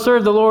and go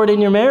serve the Lord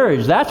in your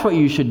marriage. That's what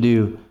you should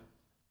do.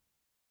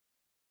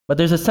 But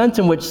there's a sense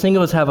in which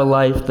singles have a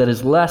life that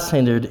is less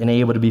hindered and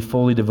able to be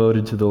fully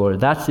devoted to the Lord.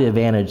 That's the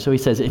advantage. So he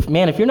says, if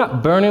you're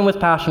not burning with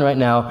passion right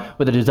now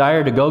with a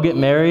desire to go get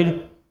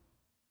married,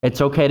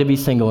 it's okay to be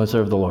single and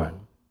serve the Lord.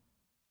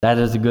 That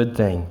is a good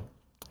thing.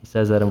 He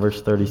says that in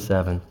verse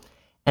 37.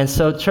 And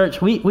so,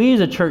 church, we as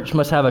a church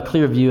must have a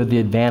clear view of the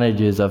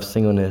advantages of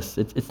singleness.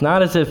 It's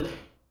not as if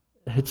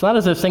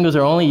singles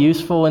are only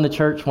useful in the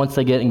church once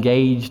they get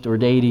engaged or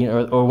dating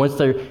or once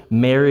they're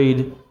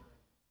married.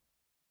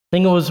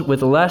 Singles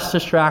with less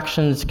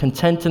distractions,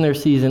 content in their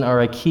season, are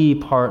a key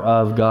part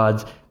of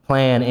God's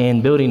plan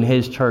in building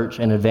his church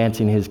and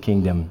advancing his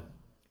kingdom.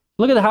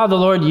 Look at how the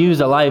Lord used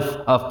the life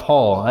of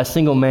Paul, a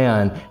single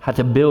man, had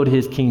to build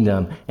his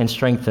kingdom and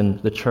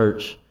strengthen the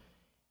church.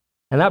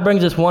 And that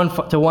brings us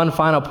to one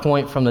final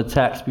point from the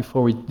text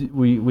before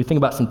we think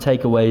about some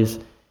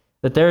takeaways,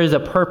 that there is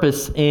a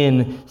purpose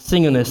in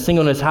singleness.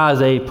 Singleness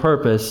has a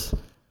purpose.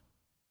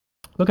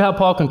 Look how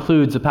Paul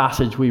concludes the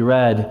passage we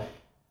read.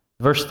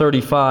 Verse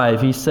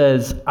 35, he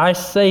says, I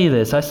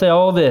say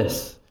all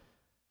this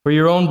for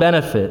your own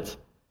benefit,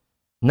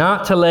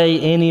 not to lay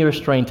any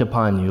restraint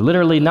upon you.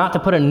 Literally, not to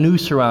put a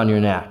noose around your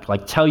neck,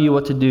 like tell you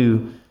what to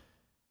do.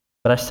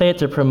 But I say it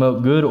to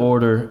promote good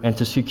order and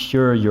to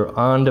secure your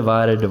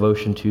undivided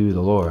devotion to the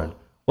Lord.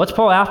 What's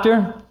Paul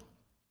after?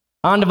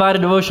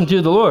 Undivided devotion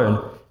to the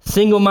Lord.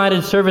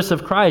 Single-minded service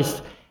of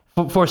Christ.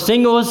 For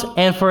singles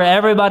and for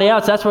everybody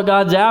else, that's what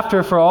God's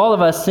after for all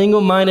of us,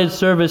 single-minded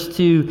service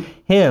to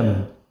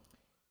him.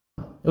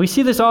 We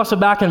see this also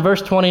back in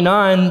verse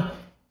 29,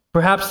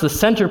 perhaps the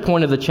center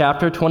point of the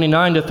chapter,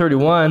 29 to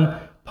 31.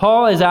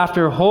 Paul is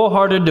after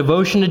wholehearted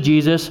devotion to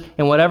Jesus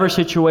in whatever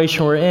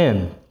situation we're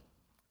in.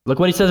 Look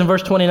what he says in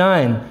verse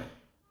 29.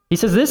 He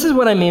says, this is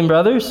what I mean,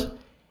 brothers.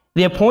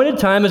 The appointed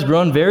time has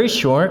grown very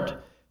short.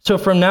 So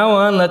from now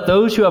on, let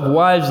those who have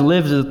wives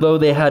live as though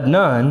they had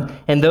none,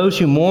 and those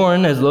who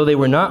mourn as though they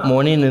were not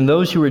mourning, and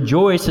those who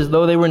rejoice as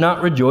though they were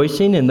not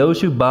rejoicing, and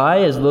those who buy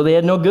as though they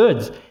had no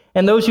goods,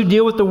 and those who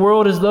deal with the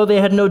world as though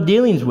they had no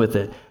dealings with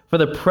it. For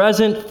the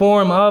present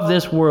form of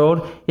this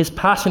world is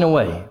passing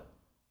away.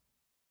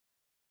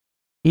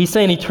 He's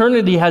saying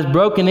eternity has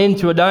broken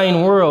into a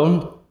dying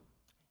world,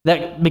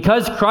 that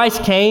because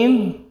Christ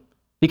came,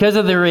 because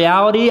of the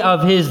reality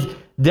of his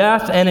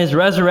death and his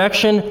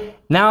resurrection,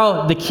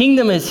 now the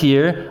kingdom is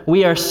here.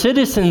 We are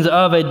citizens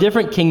of a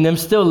different kingdom,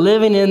 still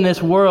living in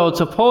this world.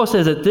 So Paul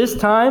says at this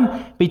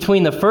time,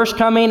 between the first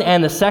coming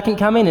and the second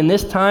coming, in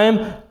this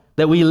time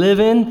that we live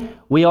in,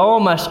 we all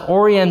must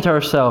orient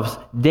ourselves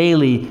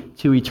daily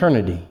to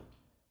eternity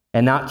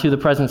and not to the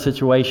present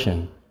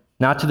situation,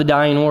 not to the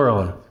dying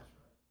world.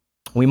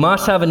 We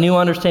must have a new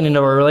understanding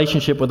of our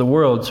relationship with the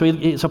world.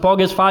 So Paul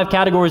gives 5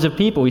 categories of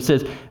people. He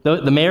says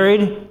the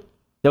married,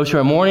 those who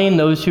are mourning,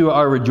 those who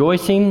are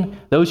rejoicing,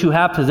 those who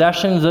have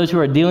possessions, those who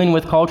are dealing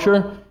with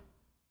culture.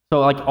 So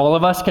like all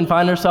of us can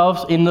find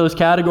ourselves in those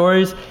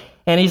categories.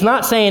 And he's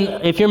not saying,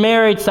 if you're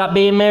married, stop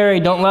being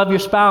married, don't love your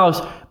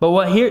spouse. But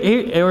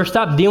or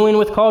stop dealing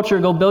with culture,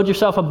 go build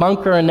yourself a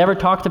bunker and never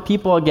talk to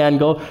people again,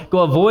 go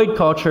avoid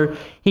culture.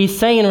 He's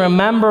saying,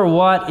 remember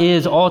what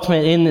is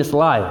ultimate in this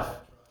life.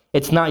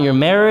 It's not your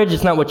marriage,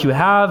 it's not what you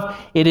have.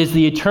 It is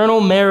the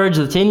eternal marriage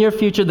that's in your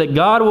future that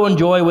God will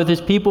enjoy with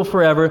his people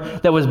forever,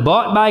 that was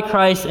bought by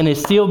Christ and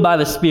is sealed by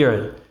the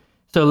Spirit.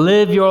 So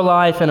live your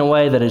life in a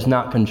way that is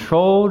not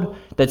controlled,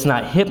 that's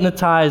not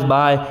hypnotized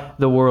by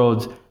the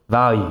world's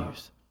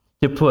values.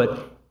 To put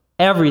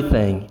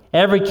everything,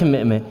 every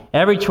commitment,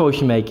 every choice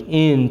you make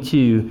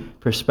into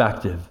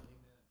perspective.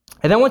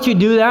 And then once you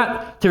do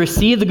that, to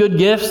receive the good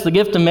gifts, the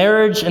gift of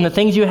marriage and the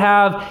things you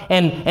have,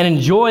 and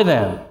enjoy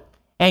them,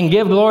 and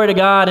give glory to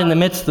God in the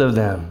midst of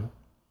them.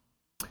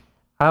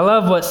 I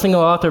love what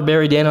single author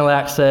Barry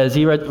Danilak says.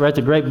 He writes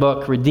a great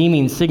book,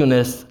 Redeeming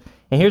Singleness.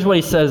 And here's what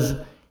he says.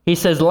 He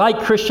says, like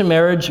Christian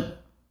marriage,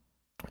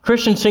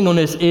 Christian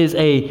singleness is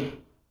a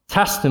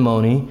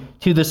testimony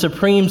to the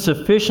supreme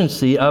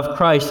sufficiency of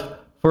Christ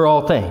for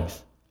all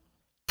things,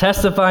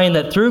 testifying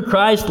that through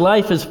Christ,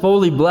 life is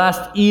fully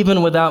blessed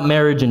even without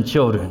marriage and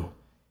children.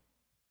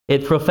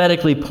 It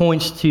prophetically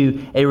points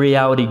to a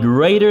reality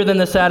greater than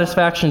the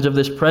satisfactions of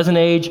this present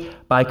age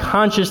by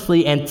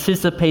consciously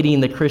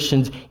anticipating the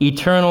Christian's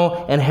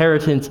eternal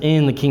inheritance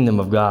in the kingdom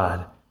of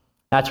God.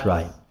 That's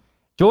right.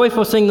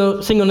 Joyful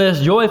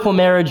singleness, joyful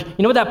marriage.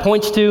 You know what that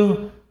points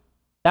to?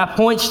 That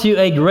points to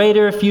a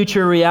greater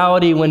future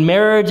reality when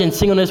marriage and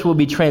singleness will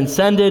be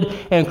transcended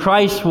and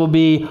Christ will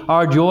be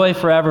our joy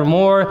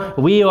forevermore.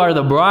 We are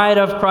the bride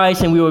of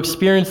Christ and we will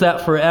experience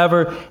that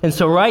forever. And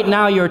so right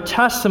now your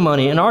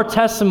testimony and our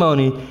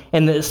testimony,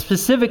 and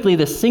specifically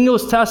the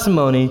singles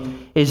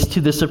testimony, is to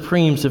the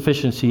supreme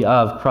sufficiency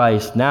of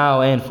Christ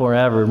now and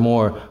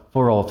forevermore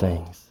for all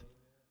things.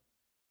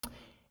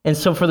 And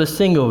so for the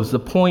singles, the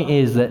point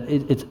is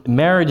that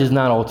marriage is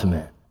not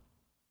ultimate.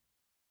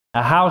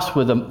 A house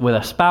with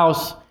a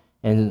spouse,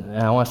 and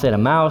I want to say a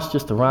mouse,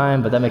 just to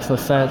rhyme, but that makes no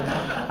sense.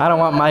 I don't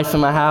want mice in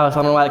my house. I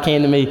don't know why it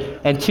came to me.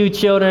 And 2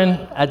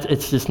 children,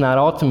 it's just not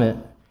ultimate.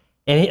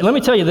 And let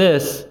me tell you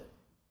this,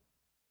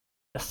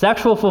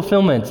 sexual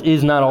fulfillment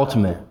is not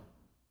ultimate.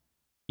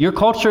 Your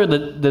culture,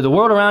 the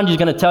world around you is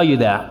going to tell you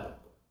that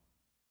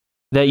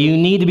you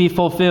need to be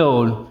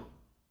fulfilled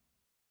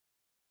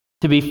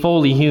to be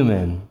fully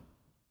human,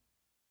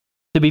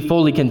 to be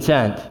fully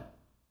content.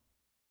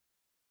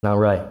 Not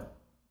right.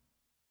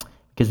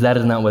 Because that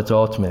is not what's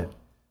ultimate.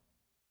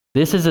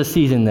 This is a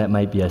season that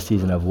might be a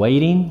season of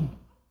waiting,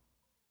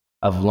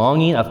 of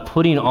longing, of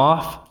putting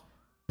off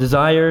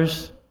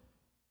desires,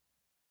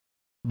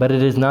 but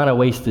it is not a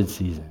wasted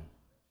season.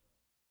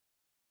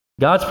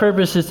 God's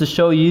purpose is to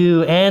show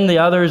you and the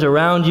others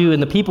around you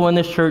and the people in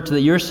this church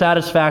that your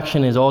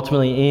satisfaction is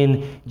ultimately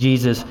in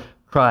Jesus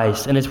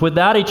Christ. And it's with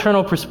that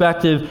eternal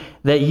perspective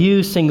that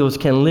you singles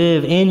can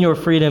live in your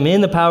freedom,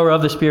 in the power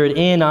of the Spirit,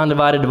 in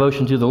undivided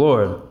devotion to the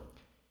Lord.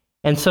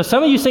 And so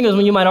some of you singles,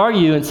 when you might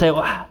argue and say,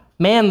 well,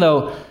 man,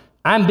 though,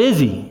 I'm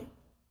busy,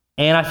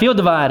 and I feel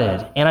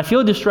divided, and I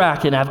feel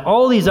distracted, and I have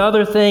all these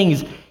other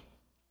things,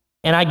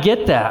 and I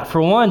get that.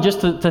 For one,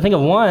 just to think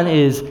of one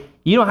is,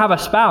 you don't have a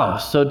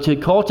spouse, so to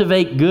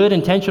cultivate good,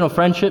 intentional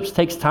friendships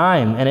takes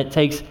time, and it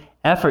takes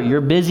effort.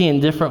 You're busy in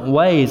different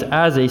ways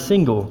as a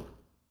single.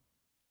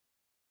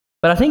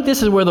 But I think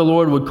this is where the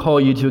Lord would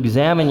call you to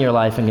examine your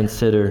life and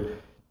consider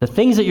the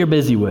things that you're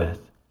busy with.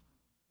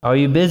 Are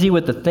you busy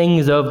with the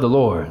things of the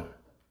Lord?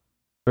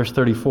 Verse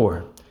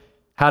 34,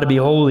 how to be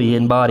holy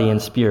in body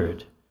and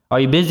spirit. Are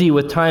you busy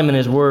with time in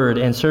his word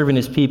and serving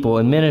his people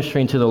and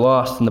ministering to the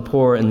lost and the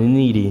poor and the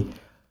needy?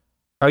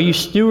 Are you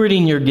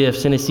stewarding your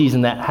gifts in a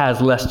season that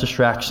has less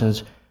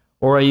distractions,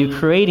 or are you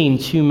creating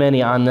too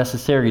many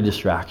unnecessary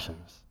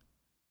distractions?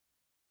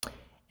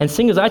 And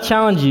singles, I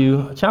challenge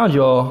you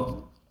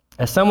all,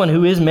 as someone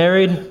who is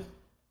married,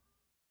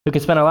 who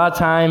can spend a lot of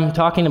time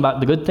talking about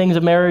the good things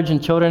of marriage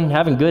and children,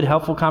 having good,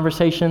 helpful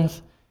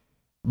conversations,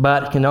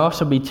 but can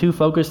also be too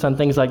focused on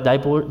things like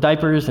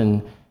diapers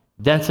and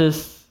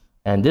dentists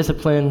and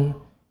discipline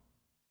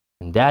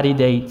and daddy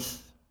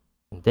dates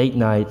and date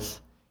nights.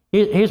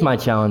 Here's my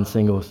challenge,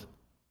 singles.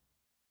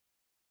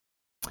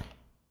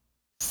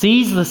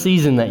 Seize the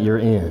season that you're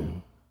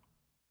in.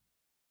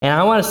 And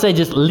I want to say,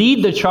 just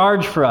lead the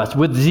charge for us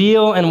with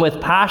zeal and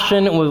with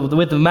passion,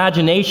 with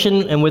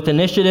imagination and with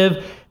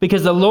initiative,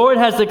 because the Lord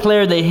has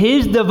declared that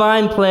his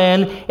divine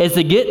plan is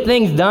to get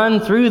things done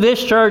through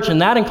this church,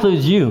 and that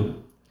includes you.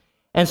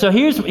 And so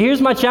here's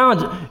my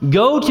challenge.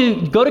 Go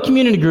to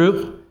community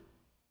group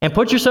and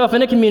put yourself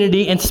in a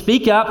community and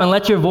speak up and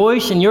let your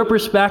voice and your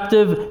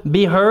perspective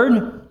be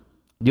heard.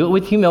 Do it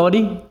with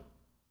humility.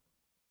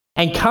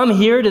 And come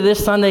here to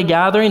this Sunday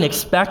gathering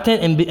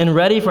expectant and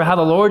ready for how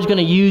the Lord's going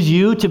to use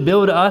you to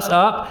build us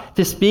up,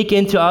 to speak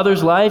into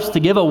others' lives, to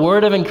give a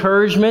word of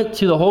encouragement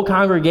to the whole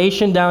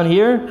congregation down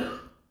here,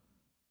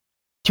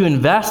 to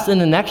invest in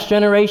the next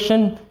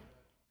generation.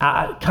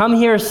 Come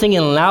here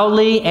singing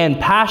loudly and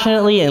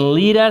passionately and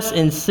lead us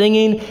in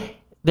singing.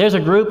 There's a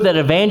group that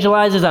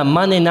evangelizes on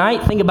Monday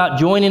night. Think about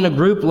joining a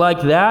group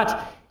like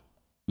that.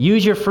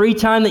 Use your free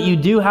time that you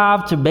do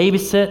have to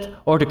babysit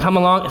or to come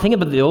along. Think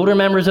about the older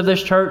members of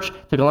this church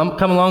to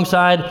come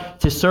alongside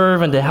to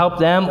serve and to help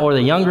them, or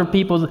the younger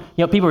people,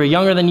 people who are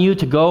younger than you,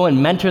 to go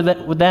and mentor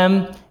with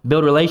them,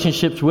 build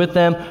relationships with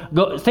them.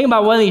 Think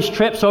about one of these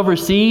trips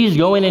overseas,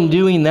 going and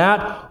doing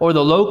that, or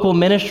the local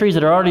ministries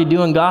that are already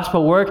doing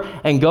gospel work,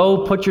 and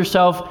go put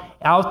yourself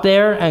out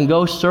there and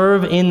go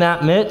serve in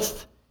that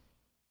midst.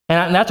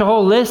 And that's a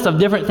whole list of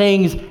different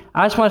things.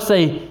 I just want to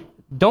say,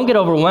 don't get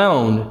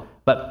overwhelmed.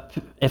 But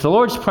if the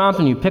Lord's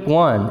prompting you, pick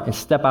one and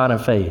step out in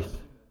faith.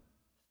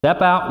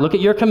 Step out, look at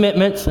your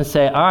commitments, and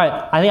say, all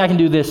right, I think I can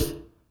do this.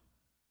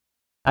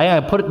 I got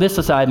to put this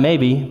aside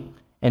maybe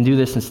and do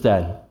this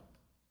instead.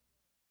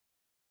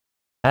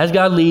 As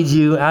God leads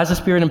you, as the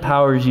Spirit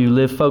empowers you,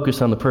 live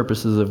focused on the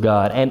purposes of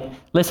God. And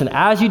listen,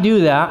 as you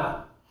do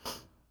that,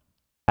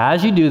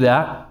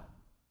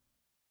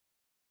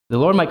 the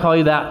Lord might call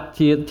you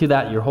to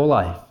that your whole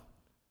life.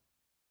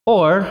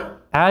 Or,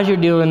 as you're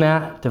doing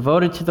that,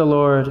 devoted to the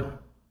Lord,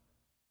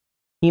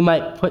 He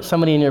might put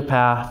somebody in your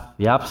path,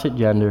 the opposite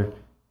gender,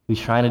 who's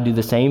trying to do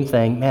the same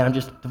thing. Man, I'm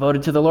just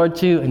devoted to the Lord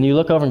too. And you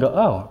look over and go,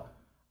 oh,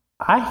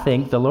 I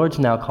think the Lord's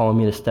now calling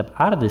me to step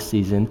out of this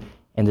season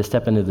and to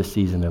step into the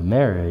season of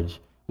marriage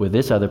with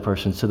this other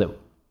person so that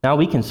now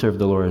we can serve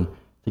the Lord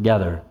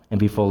together and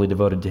be fully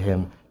devoted to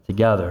Him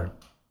together.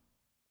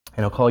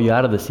 And I'll call you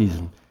out of the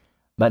season.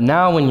 But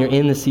now when you're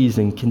in the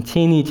season,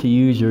 continue to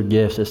use your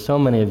gifts, as so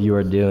many of you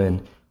are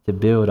doing, to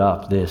build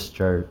up this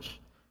church,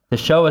 to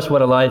show us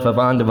what a life of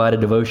undivided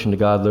devotion to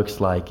God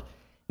looks like.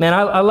 Man,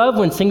 I love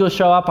when singles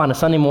show up on a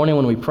Sunday morning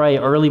when we pray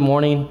early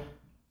morning.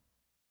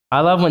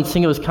 I love when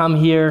singles come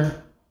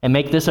here and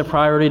make this a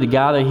priority to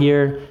gather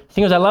here.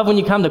 Singles, I love when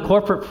you come to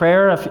corporate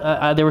prayer.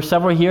 There were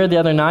several here the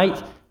other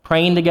night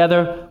praying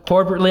together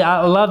corporately.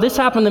 I love, this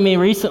happened to me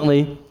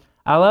recently.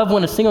 I love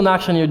when a single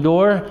knocks on your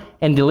door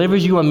and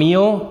delivers you a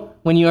meal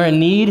when you are in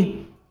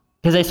need,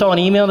 because they saw an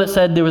email that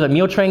said there was a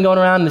meal train going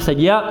around, and they said,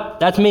 yep,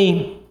 that's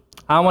me.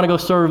 I want to go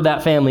serve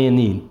that family in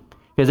need.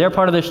 Because they're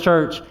part of this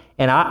church,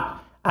 and I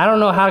don't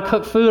know how to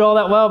cook food all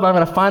that well, but I'm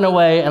going to find a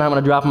way, and I'm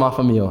going to drop them off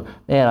a meal.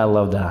 Man, I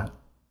love that.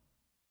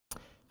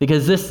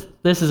 Because this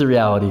is a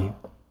reality.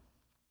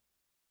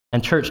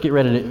 And church, get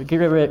ready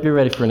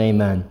for an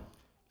amen.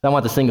 I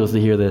want the singles to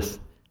hear this.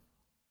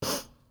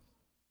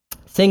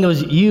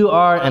 Singles, you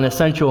are an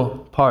essential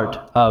part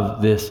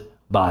of this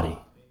body.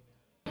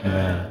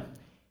 Amen.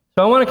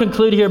 So I want to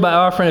conclude here by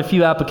offering a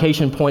few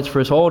application points for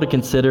us all to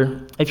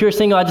consider. If you're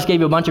single, I just gave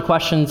you a bunch of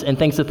questions and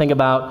things to think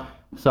about.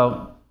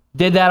 So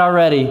did that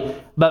already.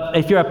 But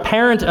if you're a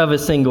parent of a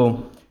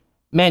single,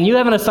 man, you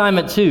have an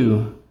assignment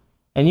too.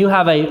 And you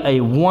have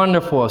a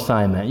wonderful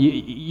assignment.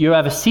 You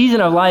have a season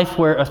of life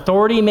where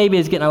authority maybe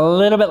is getting a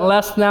little bit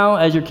less now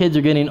as your kids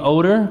are getting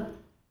older,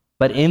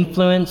 but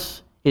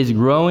influence is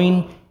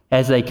growing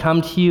as they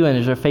come to you and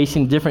as they're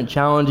facing different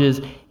challenges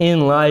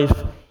in life.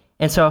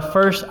 And so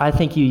first, I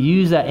think you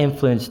use that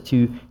influence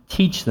to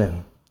teach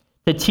them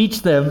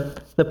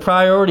the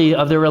priority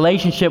of their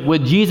relationship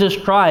with Jesus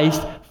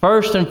Christ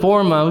first and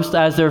foremost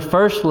as their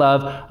first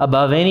love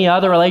above any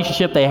other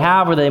relationship they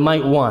have or they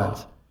might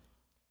want.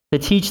 To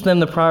teach them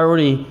the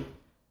priority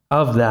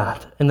of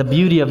that and the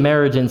beauty of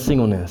marriage and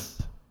singleness,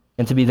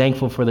 and to be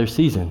thankful for their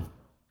season.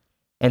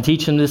 And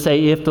teach them to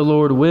say, if the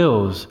Lord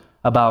wills,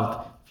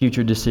 about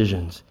future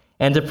decisions,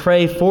 and to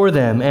pray for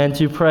them and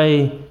to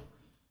pray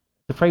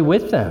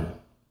with them.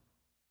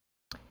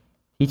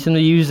 Teach them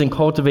to use and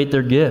cultivate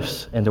their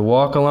gifts and to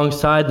walk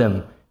alongside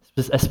them,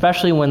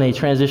 especially when they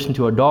transition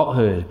to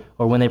adulthood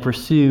or when they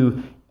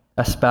pursue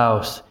a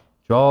spouse.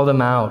 Draw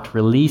them out,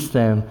 release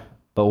them,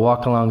 but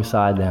walk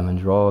alongside them and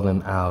draw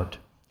them out.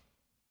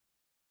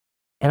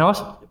 And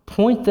also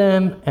point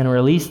them and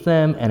release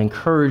them and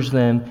encourage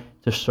them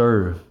to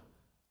serve.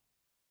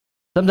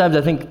 Sometimes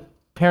I think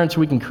parents,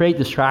 we can create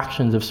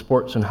distractions of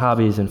sports and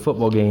hobbies and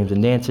football games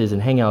and dances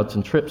and hangouts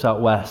and trips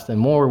out west and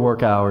more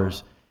work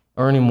hours,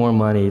 earning more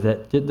money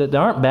that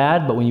aren't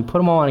bad, but when you put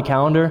them all on a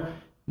calendar,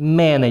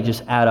 man, they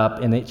just add up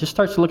and it just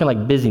starts looking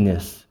like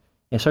busyness.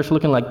 It starts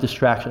looking like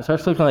distraction. It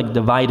starts looking like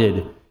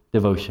divided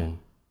devotion.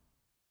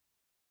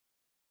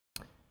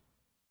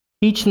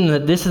 Teach them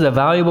that this is a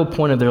valuable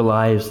point of their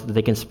lives that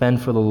they can spend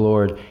for the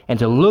Lord, and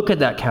to look at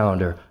that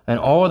calendar and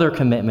all their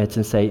commitments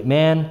and say,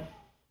 man,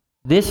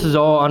 this is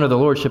all under the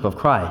lordship of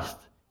Christ.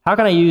 How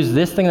can I use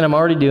this thing that I'm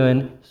already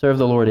doing, serve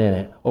the Lord in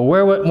it? Or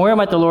where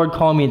might the Lord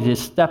call me to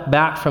step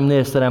back from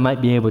this that I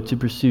might be able to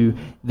pursue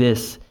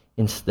this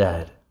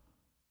instead?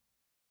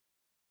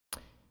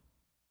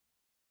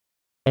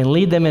 And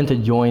lead them into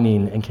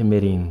joining and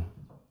committing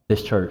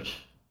this church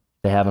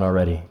if they haven't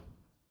already.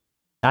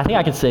 I think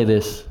I can say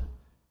this.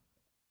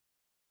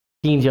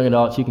 Teens, young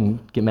adults, you can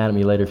get mad at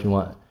me later if you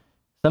want.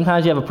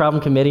 Sometimes you have a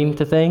problem committing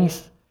to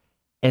things,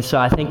 and so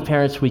I think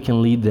parents, we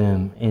can lead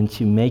them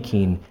into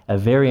making a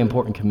very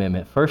important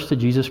commitment, first to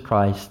Jesus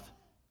Christ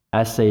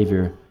as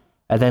Savior,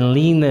 and then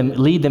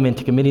lead them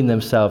into committing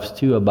themselves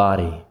to a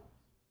body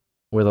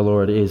where the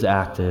Lord is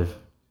active.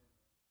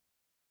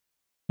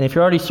 And if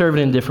you're already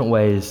serving in different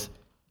ways,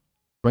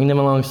 Bring them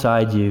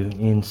alongside you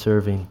in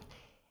serving.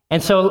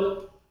 And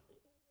so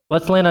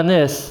let's land on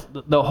this.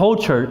 The whole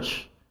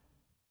church,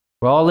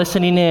 we're all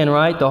listening in,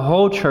 right? The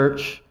whole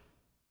church,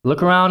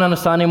 look around on a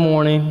Sunday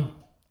morning.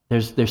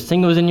 There's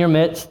singles in your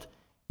midst.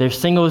 There's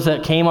singles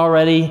that came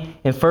already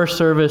in first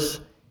service.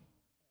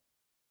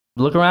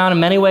 Look around. In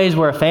many ways,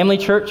 we're a family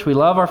church. We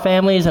love our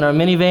families and our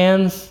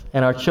minivans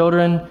and our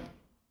children.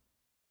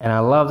 And I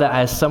love that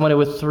as somebody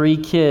with 3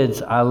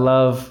 kids, I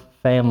love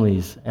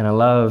families. And I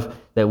love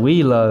that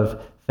we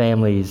love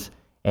families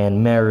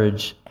and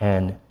marriage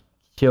and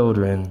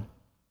children.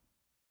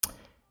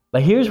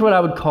 But here's what I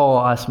would call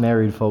us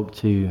married folk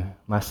to,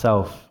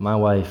 myself, my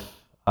wife,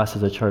 us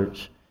as a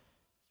church.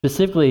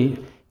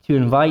 Specifically, to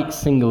invite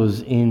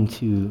singles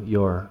into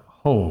your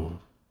home.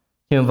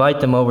 To invite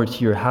them over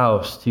to your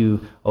house,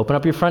 to open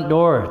up your front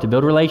door, to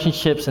build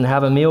relationships and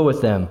have a meal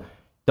with them.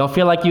 Don't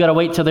feel like you got to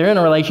wait till they're in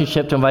a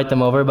relationship to invite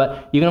them over,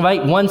 but you can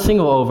invite one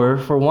single over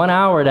for 1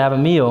 hour to have a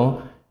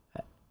meal,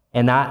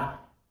 and that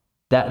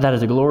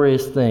is a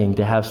glorious thing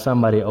to have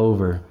somebody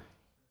over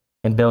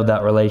and build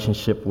that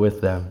relationship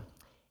with them.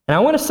 And I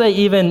want to say,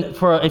 even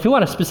if you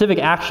want a specific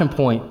action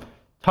point,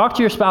 talk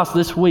to your spouse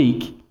this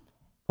week.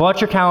 Pull out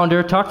your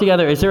calendar, talk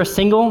together. Is there a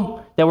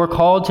single that we're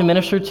called to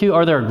minister to?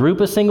 Are there a group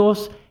of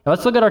singles? And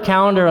let's look at our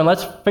calendar and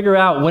let's figure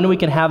out when we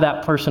can have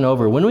that person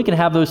over, when we can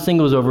have those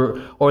singles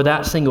over or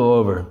that single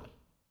over.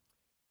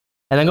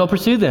 And then go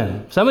pursue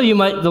them. Some of you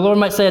the Lord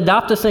might say,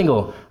 adopt a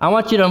single. I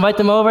want you to invite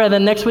them over, and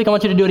then next week I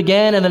want you to do it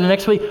again, and then the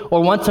next week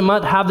or once a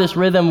month have this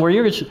rhythm where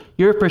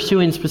you're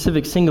pursuing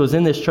specific singles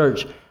in this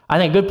church. I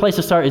think a good place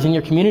to start is in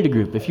your community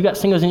group. If you got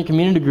singles in your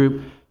community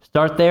group,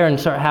 start there and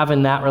start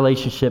having that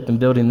relationship and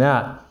building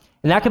that.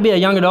 And that could be a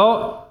young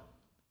adult,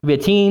 it could be a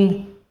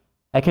teen,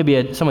 that could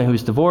be someone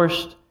who's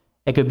divorced,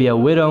 it could be a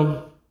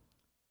widow,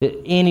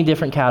 any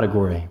different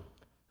category,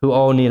 who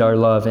all need our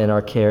love and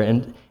our care.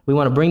 And we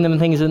want to bring them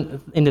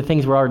into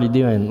things we're already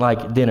doing,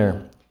 like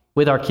dinner,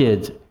 with our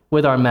kids,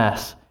 with our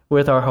mess,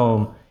 with our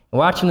home,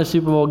 watching the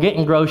Super Bowl,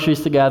 getting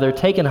groceries together,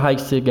 taking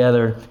hikes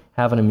together,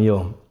 having a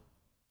meal.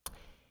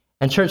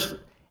 And church,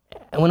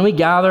 when we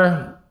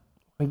gather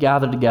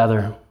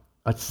together.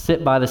 Let's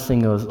sit by the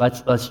singles.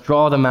 Let's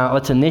draw them out.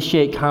 Let's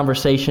initiate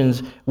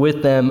conversations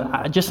with them.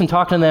 Just in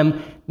talking to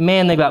them,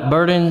 man, they've got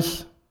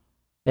burdens.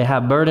 They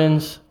have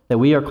burdens that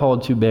we are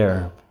called to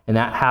bear. And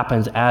that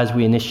happens as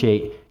we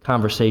initiate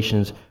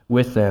conversations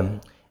with them.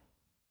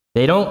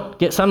 They don't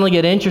suddenly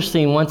get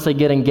interesting once they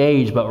get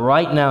engaged, but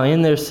right now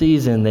in their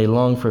season, they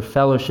long for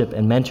fellowship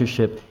and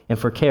mentorship and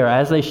for care,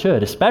 as they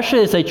should, especially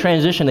as they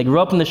transition. They grew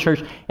up in the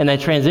church and they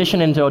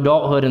transition into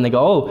adulthood and they go,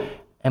 oh,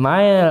 am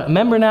I a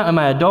member now? Am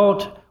I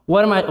adult?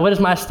 What is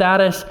my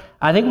status?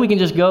 I think we can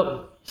just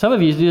go, some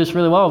of you do this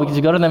really well. We can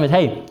just go to them and,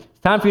 hey,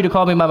 it's time for you to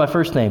call me by my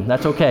first name.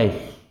 That's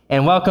okay.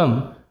 And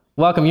welcome,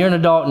 you're an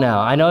adult now.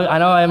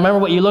 I remember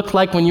what you looked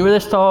like when you were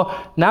this tall.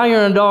 Now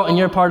you're an adult and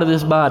you're part of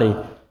this body.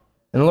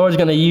 And the Lord's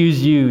going to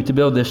use you to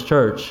build this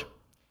church.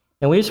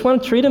 And we just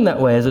want to treat them that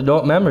way as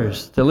adult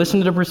members, to listen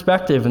to their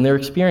perspective and their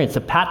experience,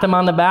 to pat them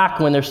on the back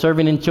when they're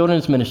serving in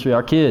children's ministry,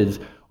 our kids,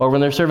 or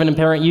when they're serving in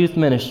parent youth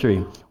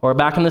ministry, or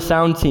back in the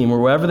sound team, or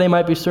wherever they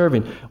might be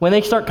serving. When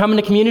they start coming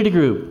to community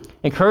group,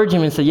 encourage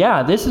them and say,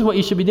 yeah, this is what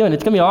you should be doing.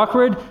 It's going to be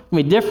awkward, it's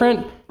going to be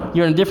different,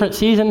 you're in a different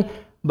season,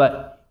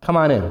 but come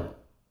on in.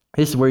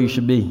 This is where you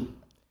should be.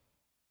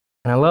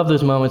 And I love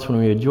those moments when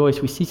we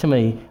rejoice. We see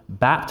somebody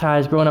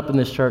baptized, growing up in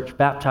this church,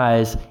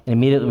 baptized, and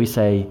immediately we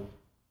say,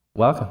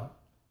 welcome.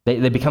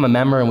 They become a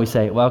member and we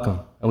say, welcome.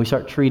 And we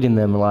start treating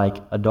them like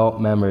adult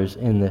members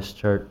in this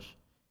church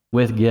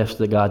with gifts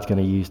that God's going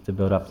to use to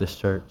build up this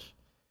church.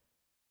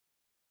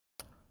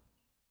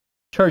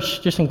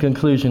 Church, just in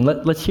conclusion,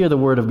 let's hear the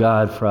word of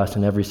God for us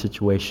in every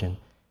situation.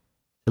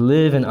 To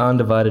live in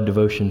undivided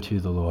devotion to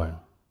the Lord.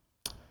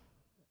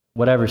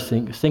 Whatever,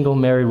 single,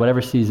 married,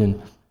 whatever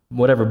season,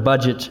 whatever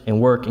budget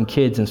and work and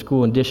kids and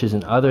school and dishes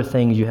and other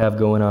things you have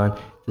going on,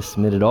 to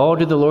submit it all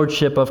to the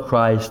Lordship of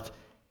Christ.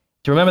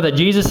 To remember that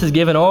Jesus has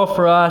given all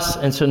for us,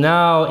 and so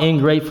now in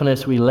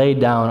gratefulness we lay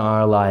down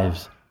our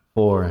lives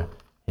for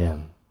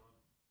Him.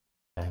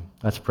 Okay,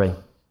 let's pray.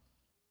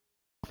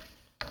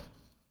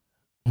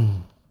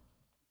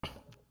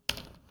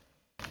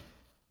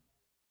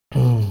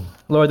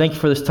 Lord, thank you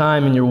for this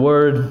time in your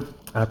word.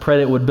 I pray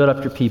that it would build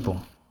up your people.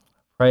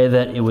 Pray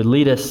that it would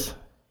lead us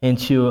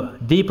into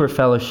deeper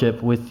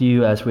fellowship with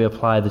you as we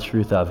apply the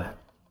truth of it.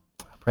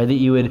 I pray that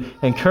you would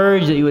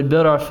encourage, that you would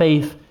build our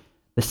faith,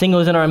 the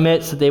singles in our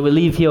midst, that they would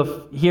leave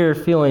here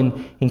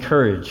feeling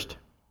encouraged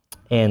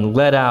and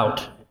led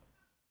out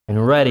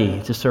and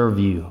ready to serve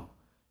you.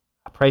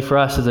 I pray for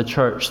us as a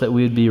church that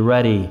we would be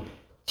ready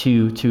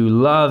to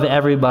love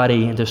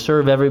everybody and to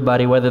serve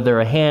everybody, whether they're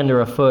a hand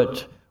or a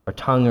foot or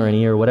tongue or an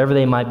ear, whatever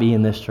they might be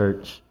in this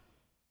church,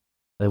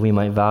 that we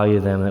might value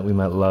them, that we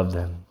might love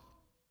them.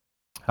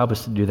 Help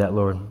us to do that,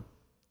 Lord.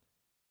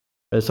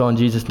 It's all in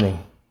Jesus' name.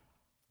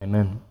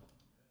 Amen.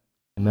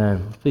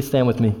 Amen. Please stand with me.